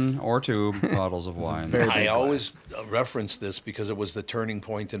 1 or 2 bottles of wine. I always reference this because it was the turning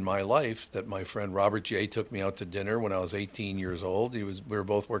point in my life that my friend Robert J. took me out to dinner when I was 18 years old. We were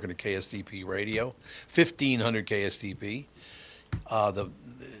both working at KSTP Radio, 1500 KSTP.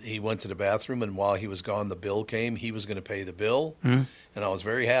 He went to the bathroom, and while he was gone, the bill came. He was going to pay the bill, and I was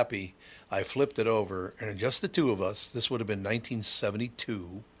very happy. I flipped it over, and just the 2 of us, this would have been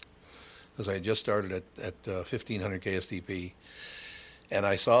 1972, because I had just started at 1500 KSTP, and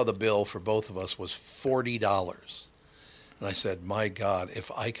I saw the bill for both of us was $40. And I said, my God, if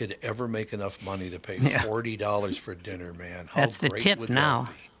I could ever make enough money to pay $40 for dinner, man, how that's great the tip would now.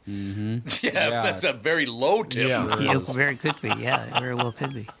 That be? Mm-hmm. Yeah, that's a very low tip. Yeah, very could be. Yeah, it very well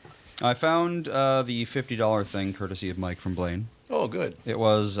could be. I found the $50 thing courtesy of Mike from Blaine. Oh, good. It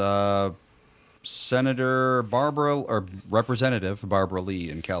was Representative Barbara Lee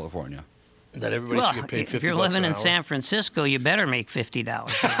in California. That everybody should get paid $50 if you're living in San Francisco, you better make $50.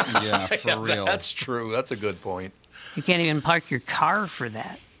 Yeah, for real. That's true. That's a good point. You can't even park your car for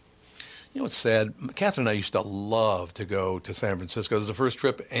that. You know what's sad? Catherine and I used to love to go to San Francisco. It was the first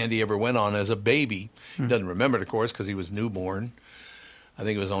trip Andy ever went on as a baby. He doesn't remember it, of course, because he was newborn. I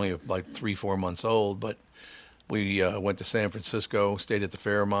think it was only like 3-4 months old. But we went to San Francisco, stayed at the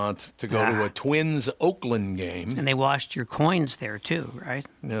Fairmont to go to a Twins-Oakland game. And they washed your coins there, too, right?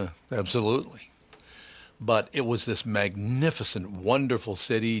 Yeah, absolutely. But it was this magnificent, wonderful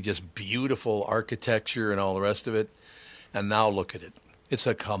city, just beautiful architecture and all the rest of it. And now look at it. It's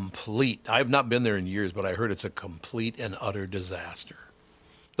a complete, I've not been there in years, but I heard it's a complete and utter disaster.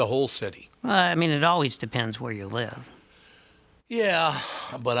 The whole city. Well, I mean, it always depends where you live. Yeah,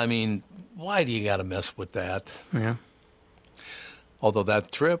 but I mean, why do you got to mess with that? Yeah. Although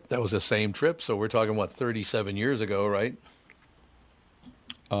that was the same trip, so we're talking, 37 years ago, right?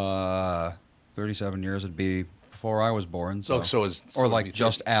 37 years would be before I was born. So it's or like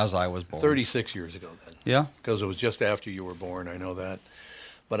just as I was born. 36 years ago then. Yeah. Because it was just after you were born, I know that.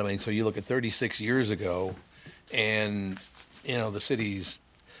 But I mean, so you look at 36 years ago, and, the cities,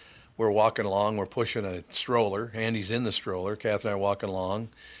 we're walking along, we're pushing a stroller. Andy's in the stroller, Catherine and I walking along,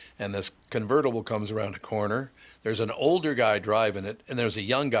 and this convertible comes around a corner. There's an older guy driving it, and there's a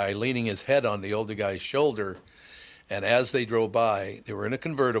young guy leaning his head on the older guy's shoulder. And as they drove by, they were in a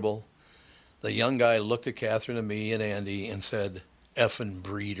convertible. The young guy looked at Catherine and me and Andy and said, "Effing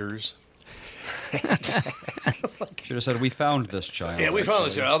breeders." Should have said, "We found this child." Yeah, we found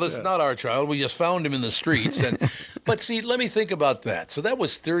this child. It's not our child. We just found him in the streets. But see, let me think about that. So that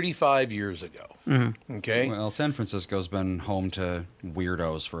was 35 years ago. Mm-hmm. Okay. Well, San Francisco's been home to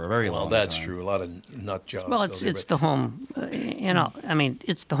weirdos for a very long time. Well, that's true. A lot of nut jobs. Well, it's the home. I mean,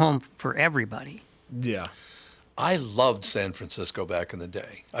 it's the home for everybody. Yeah. I loved San Francisco back in the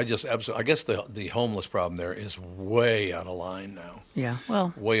day. I guess the homeless problem there is way out of line now. Yeah,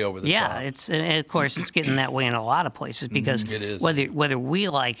 well, way over the top. Yeah, of course it's getting that way in a lot of places because it is. whether we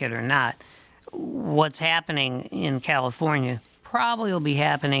like it or not, what's happening in California probably will be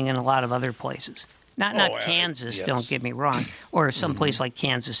happening in a lot of other places. Not Kansas, yes. Don't get me wrong, or some place like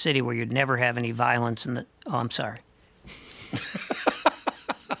Kansas City where you'd never have any violence in the. Oh, I'm sorry.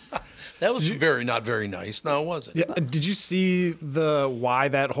 That was not very nice. No, was it? Yeah. Did you see why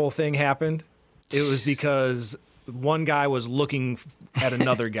that whole thing happened? It was because one guy was looking at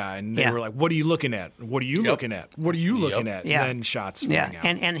another guy, and they were like, "What are you looking at? What are you looking at? What are you looking at?" Yeah. And then shots rang out.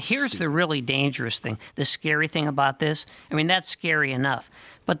 And here's the really dangerous thing, the scary thing about this. I mean, that's scary enough,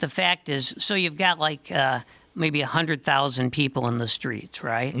 but the fact is, so you've got like maybe 100,000 people in the streets,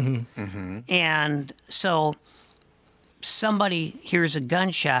 right? Mm-hmm. Mm-hmm. And so somebody hears a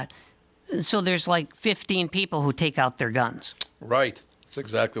gunshot. So there's like 15 people who take out their guns. Right. That's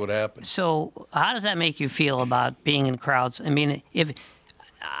exactly what happened. So how does that make you feel about being in crowds? I mean, if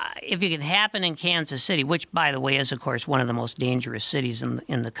it can happen in Kansas City, which, by the way, is, of course, one of the most dangerous cities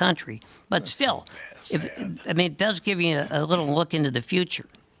in the country, but that's still, it does give you a little look into the future.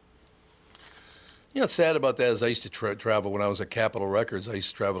 You know what's sad about that is I used to travel when I was at Capitol Records. I used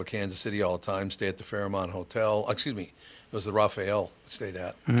to travel to Kansas City all the time, stay at the Fairmont Hotel. Excuse me, it was the Raphael we stayed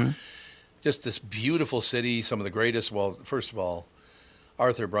at. Mm-hmm. Just this beautiful city, some of the greatest. Well, first of all,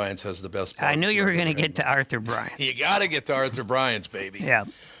 Arthur Bryant's has the best. I knew you were going to get to Arthur Bryant. You got to get to Arthur Bryant's, baby. Yeah.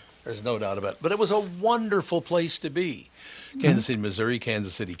 There's no doubt about it. But it was a wonderful place to be. Kansas City, Missouri,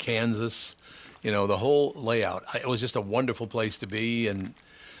 Kansas City, Kansas. The whole layout. It was just a wonderful place to be. And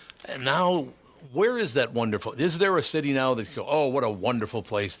now, where is that wonderful? Is there a city now that you go, oh, what a wonderful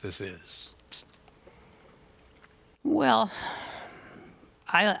place this is? Well,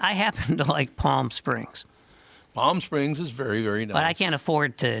 I happen to like Palm Springs. Palm Springs is very, very nice. But I can't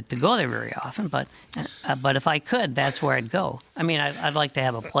afford to go there very often. But if I could, that's where I'd go. I mean, I'd like to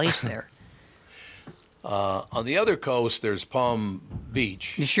have a place there. On the other coast, there's Palm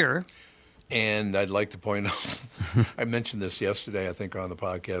Beach. Sure. And I'd like to point out, I mentioned this yesterday, I think, on the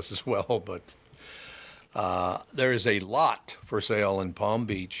podcast as well, but there is a lot for sale in Palm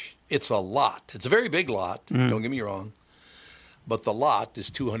Beach. It's a lot. It's a very big lot. Don't get me wrong. But the lot is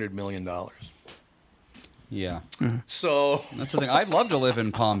 $200 million. Yeah. So that's the thing. I'd love to live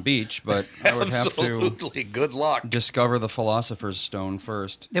in Palm Beach, but I would have to good luck. Discover the Philosopher's Stone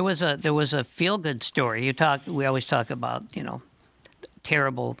first. There was a feel-good story. We always talk about,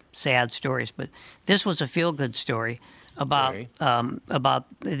 terrible, sad stories, but this was a feel-good story about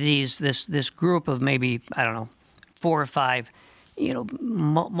this group of maybe, I don't know, 4 or 5,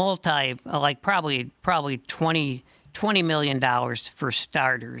 probably 20 $20 million for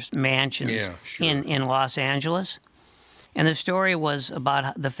starters, mansions in Los Angeles. And the story was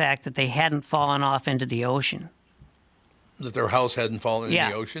about the fact that they hadn't fallen off into the ocean. That their house hadn't fallen in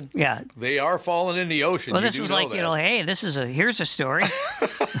the ocean? Yeah. They are falling in the ocean. Well, this was like, hey, here's a story.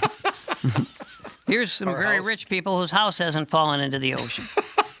 Here's some very rich people whose house hasn't fallen into the ocean.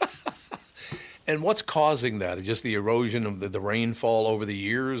 And what's causing that? Just the erosion of the rainfall over the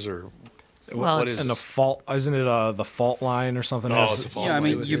years, or what is? And the fault, isn't it the fault line or something? Oh, it's a fault line. I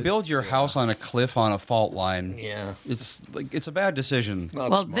mean, you build your house on a cliff on a fault line. Yeah, it's a bad decision.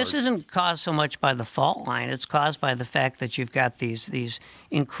 This isn't caused so much by the fault line. It's caused by the fact that you've got these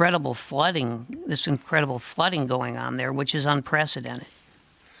incredible flooding, going on there, which is unprecedented.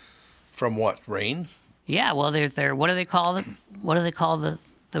 From what? Rain? Yeah. Well, they're what do they call it? What do they call the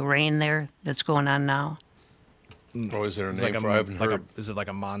rain there that's going on now? Oh, is there a name for it? I haven't heard. Is it like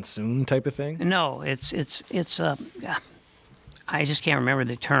a monsoon type of thing? No, it's I just can't remember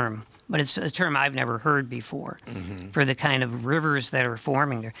the term, but it's a term I've never heard before for the kind of rivers that are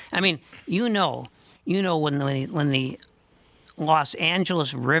forming there. I mean, you know when the Los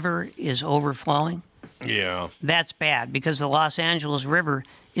Angeles River is overflowing. Yeah, that's bad because the Los Angeles River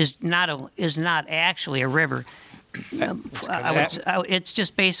is not actually a river. It's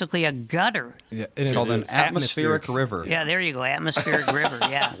just basically a gutter. Yeah, it's called an atmospheric river. Yeah, there you go, atmospheric river,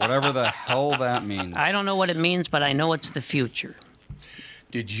 yeah. Whatever the hell that means. I don't know what it means, but I know it's the future.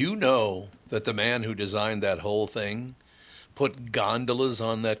 Did you know that the man who designed that whole thing put gondolas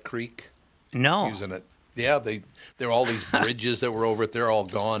on that creek? No. Using it. Yeah, there are all these bridges that were over it. They're all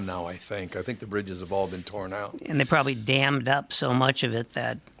gone now, I think. I think the bridges have all been torn out. And they probably dammed up so much of it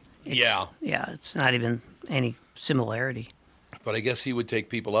that it's not even any similarity. But I guess he would take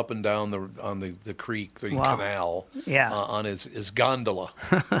people up and down the creek, the canal, on his gondola.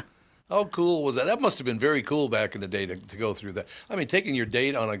 How cool was that? That must have been very cool back in the day to go through that. I mean, taking your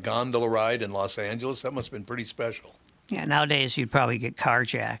date on a gondola ride in Los Angeles, that must have been pretty special. Yeah, nowadays you'd probably get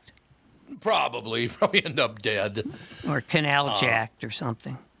carjacked. Probably end up dead. Or canal jacked or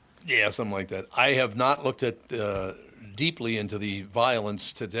something. Yeah, something like that. I have not looked at deeply into the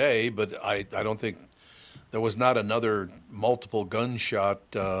violence today, but I don't think there was not another multiple gunshot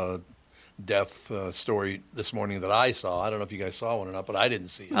death story this morning that I saw. I don't know if you guys saw one or not, but I didn't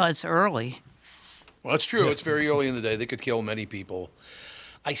see it. Well, it's early. Well, it's true. It's very early in the day. They could kill many people.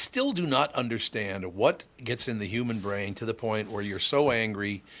 I still do not understand what gets in the human brain to the point where you're so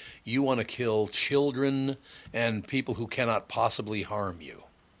angry you want to kill children and people who cannot possibly harm you.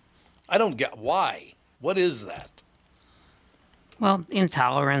 I don't get why. What is that? Well,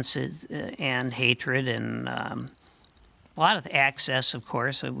 intolerance and hatred and a lot of access, of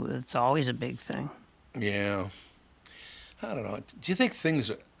course. It's always a big thing. Yeah. I don't know. Do you think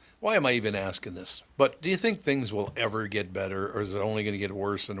why am I even asking this? But do you think things will ever get better, or is it only going to get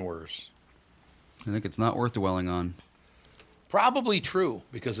worse and worse? I think it's not worth dwelling on. Probably true,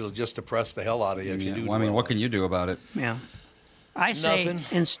 because it'll just depress the hell out of you if you do. Well, I mean, what can you do about it? Yeah. I say Nothing.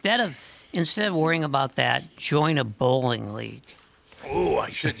 instead of worrying about that, join a bowling league. Oh,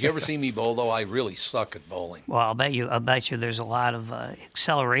 I should. You ever see me bowl, though? I really suck at bowling. Well, I'll bet you there's a lot of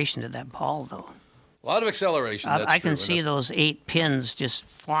acceleration to that ball, though. A lot of acceleration, that's I true. can see those 8 pins just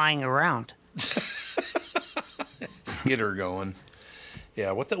flying around. Get her going.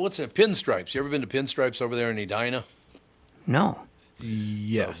 Yeah, what's it? Pinstripes. You ever been to Pinstripes over there in Edina? No.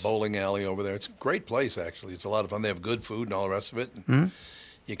 Yes. It's a bowling alley over there. It's a great place, actually. It's a lot of fun. They have good food and all the rest of it. Mm-hmm.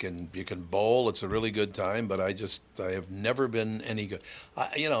 You can bowl. It's a really good time, but I have never been any good.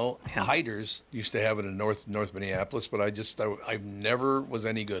 Hiders used to have it in North Minneapolis, but I never was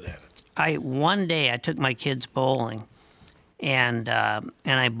any good at it. One day I took my kids bowling, and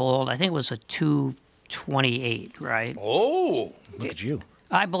I bowled. I think it was a 228, right? Oh, look at you!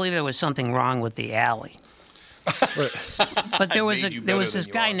 I believe there was something wrong with the alley. But there was this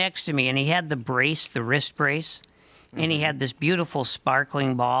guy next to me, and he had the wrist brace. And he had this beautiful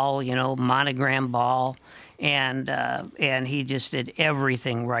sparkling ball, monogram ball, and he just did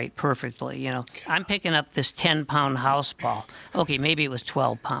everything right perfectly. I'm picking up this 10-pound house ball. Okay, maybe it was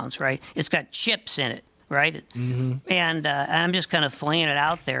 12 pounds, right? It's got chips in it, right? Mm-hmm. And I'm just kind of flaying it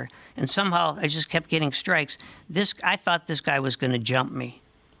out there, and somehow I just kept getting strikes. I thought this guy was going to jump me.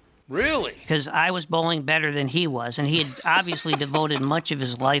 Really? Because I was bowling better than he was, and he had obviously devoted much of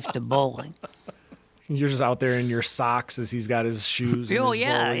his life to bowling. You're just out there in your socks as he's got his shoes and his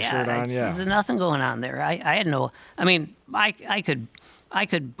bowling shirt on. Yeah, there's nothing going on there. I had no. I mean, I could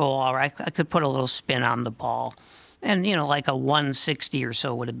bowl, or I could put a little spin on the ball, And, like a 160 or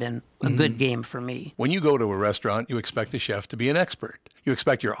so would have been a good game for me. When you go to a restaurant, you expect the chef to be an expert. You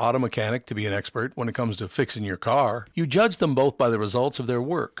expect your auto mechanic to be an expert when it comes to fixing your car. You judge them both by the results of their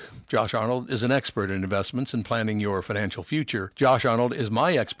work. Josh Arnold is an expert in investments and planning your financial future. Josh Arnold is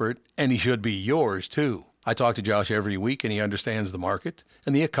my expert, and he should be yours, too. I talk to Josh every week, and he understands the market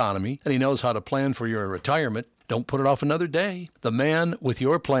and the economy, and he knows how to plan for your retirement. Don't put it off another day. The man with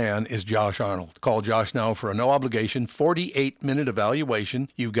your plan is Josh Arnold. Call Josh now for a no-obligation 48-minute evaluation.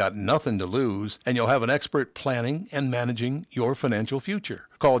 You've got nothing to lose, and you'll have an expert planning and managing your financial future.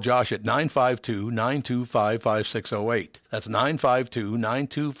 Call Josh at 952-925-5608. That's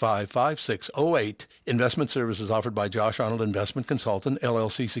 952-925-5608. Investment services offered by Josh Arnold Investment Consultant,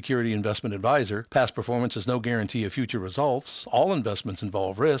 LLC Security Investment Advisor. Past performance is no guarantee of future results. All investments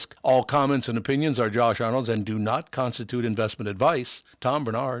involve risk. All comments and opinions are Josh Arnold's and do not constitute investment advice. Tom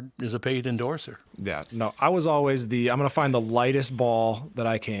Bernard is a paid endorser. Yeah, no, I was always I'm going to find the lightest ball that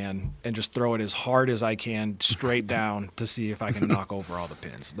I can and just throw it as hard as I can straight down to see if I can knock over all the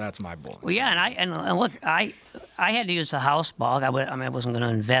pins. That's my bowling. Well, yeah, and look, I had to use a house ball. I wasn't going to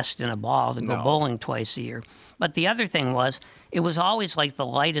invest in a ball to go bowling twice a year. But the other thing was, it was always like the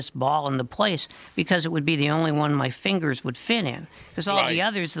lightest ball in the place because it would be the only one my fingers would fit in. Because all the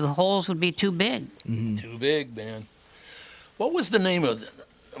others, the holes would be too big. Mm-hmm. Too big, man. What was the name of it?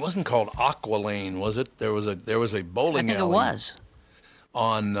 It wasn't called Aqualane, was it? There was a bowling alley. I think it was.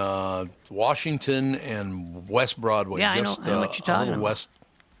 On Washington and West Broadway. Yeah, I know what you're talking about. West.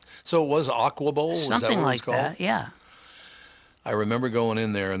 So it was Aqua Bowl? Something like that, yeah. I remember going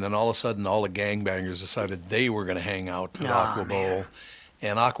in there, and then all of a sudden, all the gangbangers decided they were going to hang out at Aqua Bowl.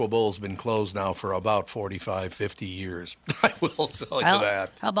 And Aqua Bowl's been closed now for about 45, 50 years. I will tell you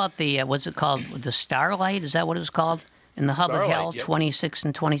that. How about what's it called? The Starlight? Is that what it was called? In the Hub of Hell, 26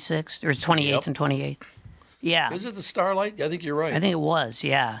 and 26? Or 28th and 28th? Yeah. Is it the Starlight? I think you're right. I think it was,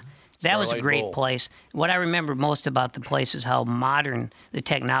 yeah. That was a great place. What I remember most about the place is how modern the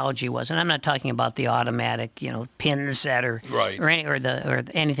technology was, and I'm not talking about the automatic, pin setter or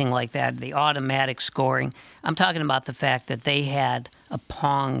anything like that. The automatic scoring. I'm talking about the fact that they had a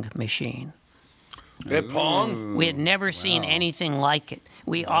Pong machine. Pong? We had never seen anything like it.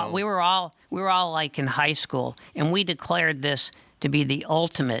 We were all like in high school, and we declared this to be the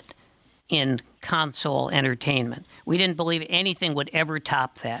ultimate in console entertainment. We didn't believe anything would ever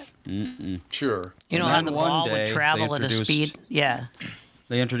top that. Mm-mm. Sure. How the ball would travel at a speed. Yeah.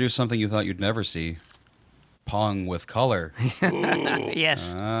 They introduced something you thought you'd never see. Pong with color.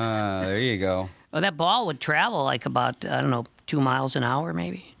 Yes. There you go. Well, that ball would travel like about, 2 miles an hour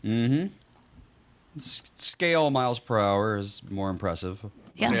maybe. Mm-hmm. Scale miles per hour is more impressive.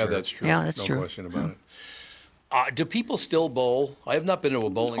 Yeah, that's true. Yeah, that's true. No question about it. Do people still bowl? I have not been to a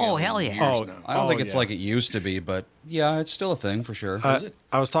bowling alley hell in yeah. years now. I don't think it's like it used to be, but yeah, it's still a thing for sure. Is it?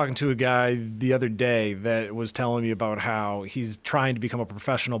 I was talking to a guy the other day that was telling me about how he's trying to become a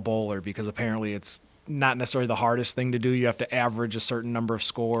professional bowler because apparently it's not necessarily the hardest thing to do. You have to average a certain number of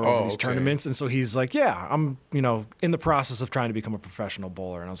score over these tournaments. And so he's like, yeah, I'm, in the process of trying to become a professional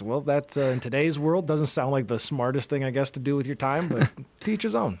bowler. And I was like, well, that in today's world doesn't sound like the smartest thing, I guess, to do with your time, but teach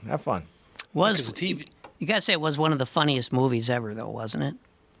his own. Have fun. You got to say it was one of the funniest movies ever, though, wasn't it?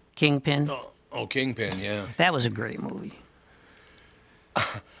 Kingpin? Oh, Kingpin, yeah. That was a great movie.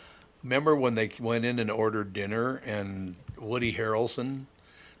 Remember when they went in and ordered dinner and Woody Harrelson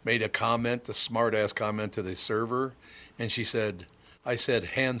made a comment, the smart-ass comment to the server, and she said, I said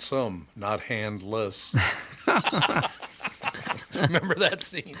handsome, not handless. Remember that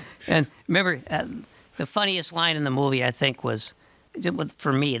scene? And remember, the funniest line in the movie, I think, was,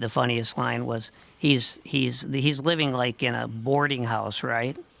 for me, the funniest line was, he's living like in a boarding house,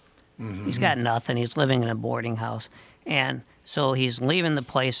 right? Mm-hmm. He's got nothing. He's living in a boarding house. And so he's leaving the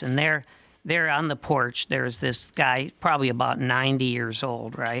place, and there on the porch, there's this guy, probably about 90 years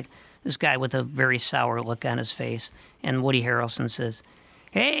old, right? This guy with a very sour look on his face. And Woody Harrelson says,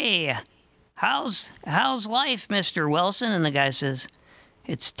 hey, how's life, Mr. Wilson? And the guy says,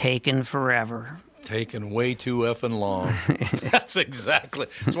 it's taken forever. Taken way too effing long. That's exactly.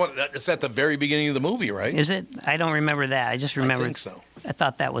 It's at the very beginning of the movie, right? Is it? I don't remember that. I just remember. I think so. I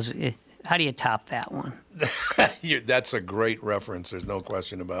thought that was. How do you top that one? That's a great reference. There's no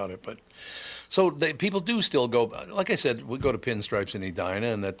question about it. But so people do still go. Like I said, we go to Pinstripes in Edina,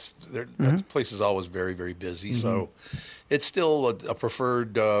 and that place is always very, very busy. Mm-hmm. So it's still a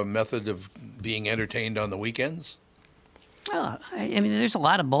preferred method of being entertained on the weekends. Well, I mean, there's a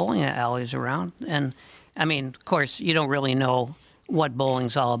lot of bowling alleys around, and I mean, of course, you don't really know what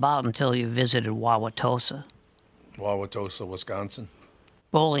bowling's all about until you visited Wauwatosa. Wauwatosa, Wisconsin.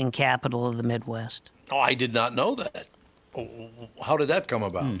 bowling capital of the Midwest. Oh, I did not know that. How did that come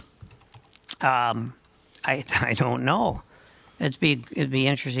about? I don't know. It'd be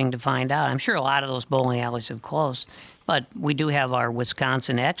interesting to find out. I'm sure a lot of those bowling alleys have closed, but we do have our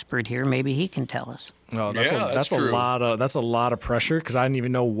Wisconsin expert here. Maybe he can tell us. Oh, that's a lot of pressure because I didn't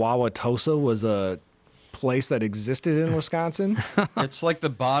even know Wauwatosa was a place that existed in Wisconsin. It's like the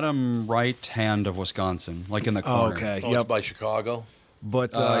bottom right hand of Wisconsin, like in the corner. Okay, it's by Chicago.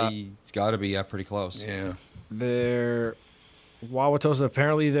 But it's got to be pretty close. Yeah. Wauwatosa,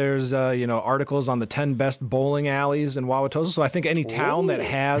 apparently there's articles on the 10 best bowling alleys in Wauwatosa. So I think any town that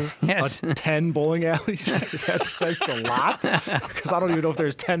has 10 bowling alleys, that says a lot. Because I don't even know if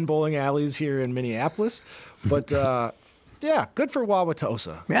there's 10 bowling alleys here in Minneapolis. But yeah, good for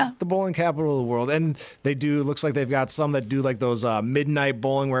Wauwatosa. Yeah. The bowling capital of the world. And looks like they've got some that do like those midnight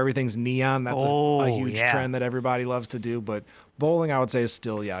bowling where everything's neon. That's a huge trend that everybody loves to do. But bowling, I would say, is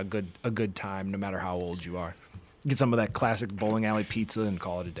still, a good time no matter how old you are. Get some of that classic bowling alley pizza and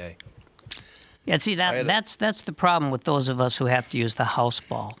call it a day. Yeah, see, that's the problem with those of us who have to use the house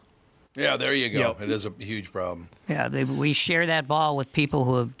ball. Yeah, there you go. Yep. It is a huge problem. Yeah, we share that ball with people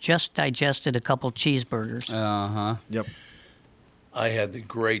who have just digested a couple cheeseburgers. Uh-huh. Yep. I had the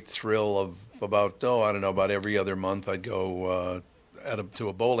great thrill of about every other month I'd go to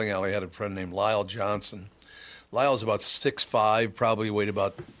a bowling alley. I had a friend named Lyle Johnson. Lyle's about 6'5", probably weighed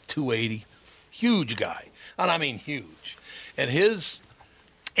about 280. Huge guy. And I mean huge. And his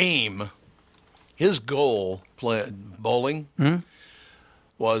goal bowling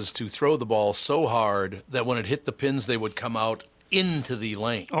was to throw the ball so hard that when it hit the pins, they would come out into the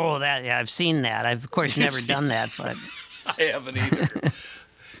lane. Oh, I've seen that. I've, of course, never done that, but I haven't either.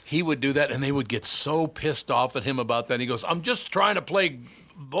 He would do that, and they would get so pissed off at him about that. He goes, I'm just trying to play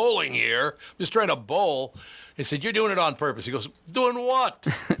bowling here. I'm just trying to bowl. He said, you're doing it on purpose. He goes, doing what?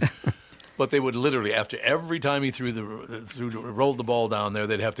 But they would literally, after every time he rolled the ball down there,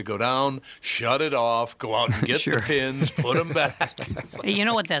 they'd have to go down, shut it off, go out and get the pins, put them back. Hey, you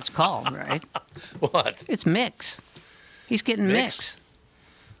know what that's called, right? What? It's mix. He's getting mix.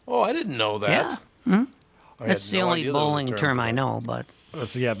 Oh, I didn't know that. Yeah. That's the only bowling term I know, but...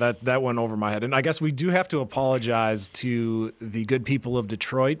 So yeah, that went over my head. And I guess we do have to apologize to the good people of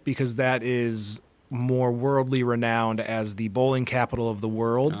Detroit because that is more worldly renowned as the bowling capital of the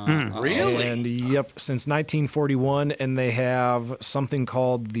world. Really? And yep, since 1941, and they have something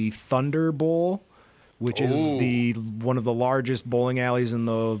called the Thunder Bowl, which is one of the largest bowling alleys in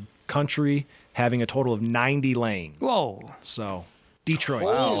the country, having a total of 90 lanes. Whoa. So,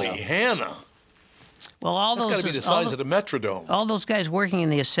 Detroit. Holy Hannah. Well, that's got to be the size of the Metrodome. All those guys working in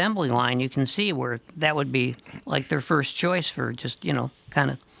the assembly line, you can see where that would be like their first choice for just,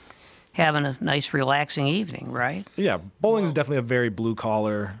 kind of having a nice, relaxing evening, right? Yeah, bowling is definitely a very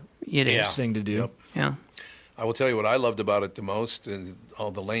blue-collar thing to do. Yep. Yeah. I will tell you what I loved about it the most, and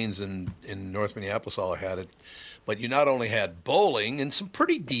all the lanes in North Minneapolis all had it. But you not only had bowling and some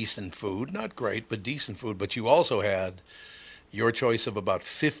pretty decent food, not great, but decent food, but you also had your choice of about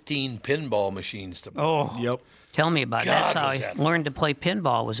 15 pinball machines to play. Oh, yep. Tell me about it. That's how I learned to play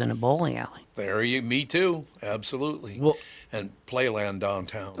pinball, was in a bowling alley. Me too, absolutely. Well, and Playland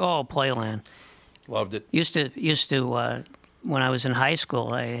downtown. Oh, Playland. Loved it. Used to when I was in high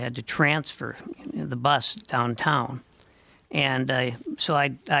school, I had to transfer the bus downtown. And so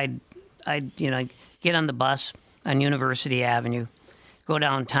I'd get on the bus on University Avenue, go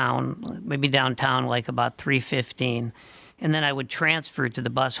downtown, maybe downtown like about 3:15, and then I would transfer to the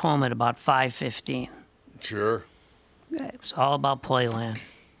bus home at about 5:15. Sure. It was all about Playland.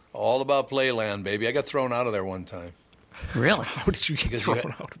 All about Playland, baby. I got thrown out of there one time. Really? How did you get thrown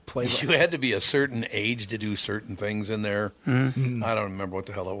out of Playland? You had to be a certain age to do certain things in there. Mm-hmm. I don't remember what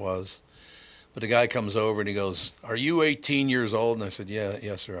the hell it was. But the guy comes over and he goes, "Are you 18 years old?" And I said,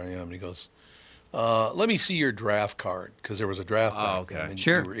 "Yes, sir, I am." And he goes, "Let me see your draft card," because there was a draft back then. And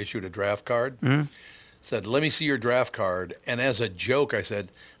sure. You were issued a draft card. Mm-hmm. Said, "Let me see your draft card." And as a joke, I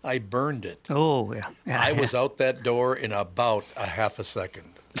said, "I burned it." Oh, yeah. I was out that door in about a half a second.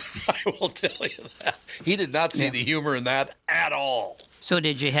 I will tell you that. He did not see the humor in that at all. So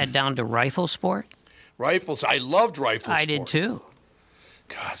did you head down to Rifle Sport? Rifles. I loved Rifle Sport. I did too.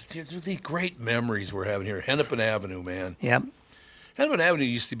 God, the great memories we're having here. Hennepin Avenue, man. Yep. Hennepin Avenue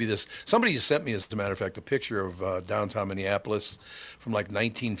used to be this. Somebody sent me, as a matter of fact, a picture of downtown Minneapolis from like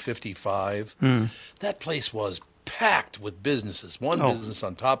 1955. That place was packed with businesses, one business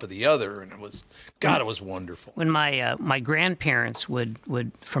on top of the other, and it was wonderful. When my grandparents would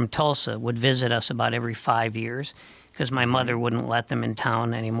from Tulsa would visit us about every 5 years, because my mother wouldn't let them in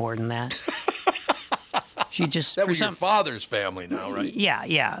town any more than that. She just that was your father's family now, right?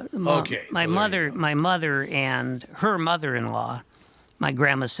 Yeah. Okay. My mother and her mother-in-law, my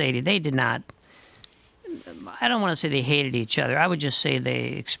grandma Sadie, they did not. I don't want to say they hated each other. I would just say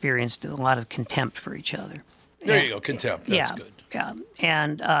they experienced a lot of contempt for each other. There you go, contempt. That's good. Yeah,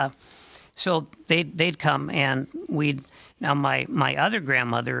 and so they'd come, and we'd. Now my other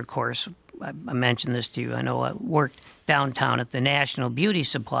grandmother, of course, I mentioned this to you. I know I worked downtown at the National Beauty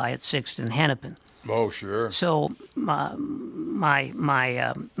Supply at 6th and Hennepin. Oh, sure. So my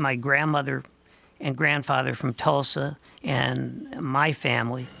grandmother and grandfather from Tulsa and my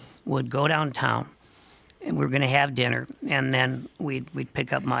family would go downtown, and we were going to have dinner, and then we'd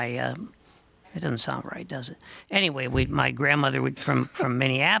pick up my. It doesn't sound right, does it? Anyway, my grandmother from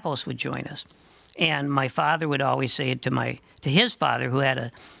Minneapolis would join us, and my father would always say it to his father, who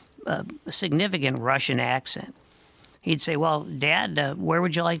had a significant Russian accent. He'd say, "Well, Dad, where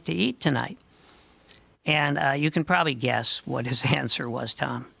would you like to eat tonight?" And you can probably guess what his answer was,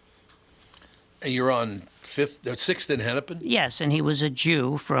 Tom. And you're on 6th and Hennepin? Yes, and he was a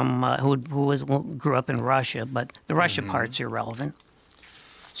Jew from who grew up in Russia, but the Russia part's irrelevant.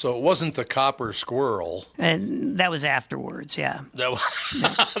 So it wasn't the copper squirrel. And that was afterwards, yeah. That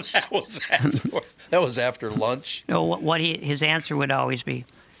was after lunch. No, his answer would always be,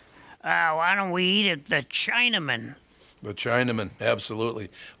 "Why don't we eat at the Chinaman?" The Chinaman, absolutely.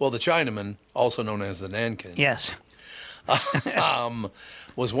 Well, the Chinaman, also known as the Nankin. Yes.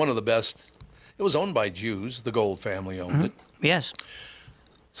 Was one of the best. It was owned by Jews. The Gold family owned it. Yes.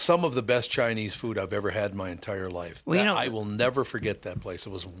 Some of the best Chinese food I've ever had in my entire life. Well, I will never forget that place. It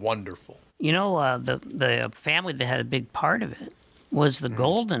was wonderful. You know, the family that had a big part of it was the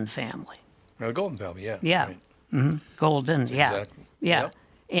Golden family. The Golden family, yeah. Yeah. Right. Mm-hmm. Golden, yeah. Exactly. Yeah. Yep.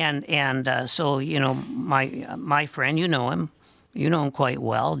 And so, you know, my friend, you know him quite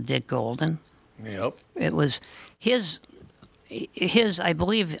well, Dick Golden. Yep. It was his I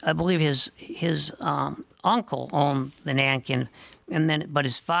believe his uncle owned the Nankin, but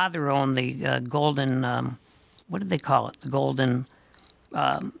his father owned the Golden. What did they call it? The Golden.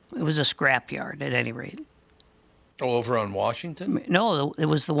 It was a scrapyard, at any rate. Oh, over on Washington? No, it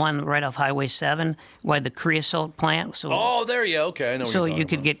was the one right off Highway 7, where the creosote plant. So, there you go. Okay, I know. So you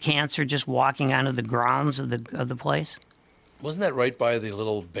could get cancer just walking onto the grounds of the place. Wasn't that right by the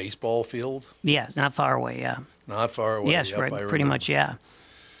little baseball field? Yeah, not far away. Yeah. Not far away. Yes, right. Pretty much. Yeah.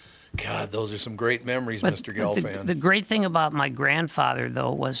 God, those are some great memories, Mr. Gelfand. The great thing about my grandfather,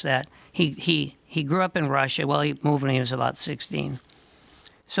 though, was that he grew up in Russia. Well, he moved when he was about 16.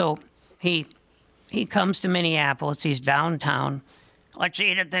 So he comes to Minneapolis. He's downtown. Let's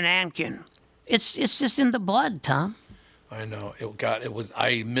eat at the Nankin. It's just in the blood, Tom. I know.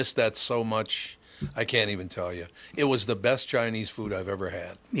 I missed that so much. I can't even tell you. It was the best Chinese food I've ever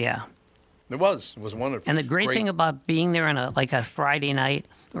had. Yeah. It was wonderful. And the great thing about being there on a Friday night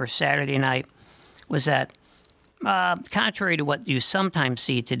or Saturday night was that, contrary to what you sometimes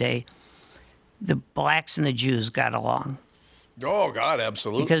see today, the blacks and the Jews got along. Oh, God,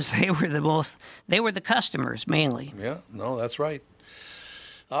 absolutely. Because they were the customers mainly. Yeah, no, that's right.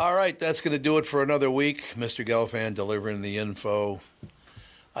 All right, that's going to do it for another week. Mr. Gelfand delivering the info.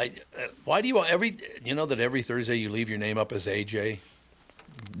 Why do you that every Thursday you leave your name up as AJ?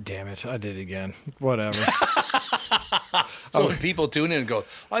 Damn it, I did it again. Whatever. So when people tune in and go,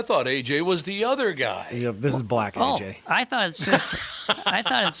 I thought AJ was the other guy. Yep, this is Black AJ. I thought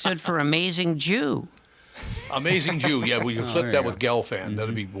it stood for Amazing Jew. Amazing Jew. Yeah, we can flip that with Gelfand. Mm-hmm.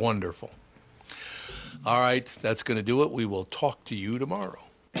 That'd be wonderful. All right, that's going to do it. We will talk to you tomorrow.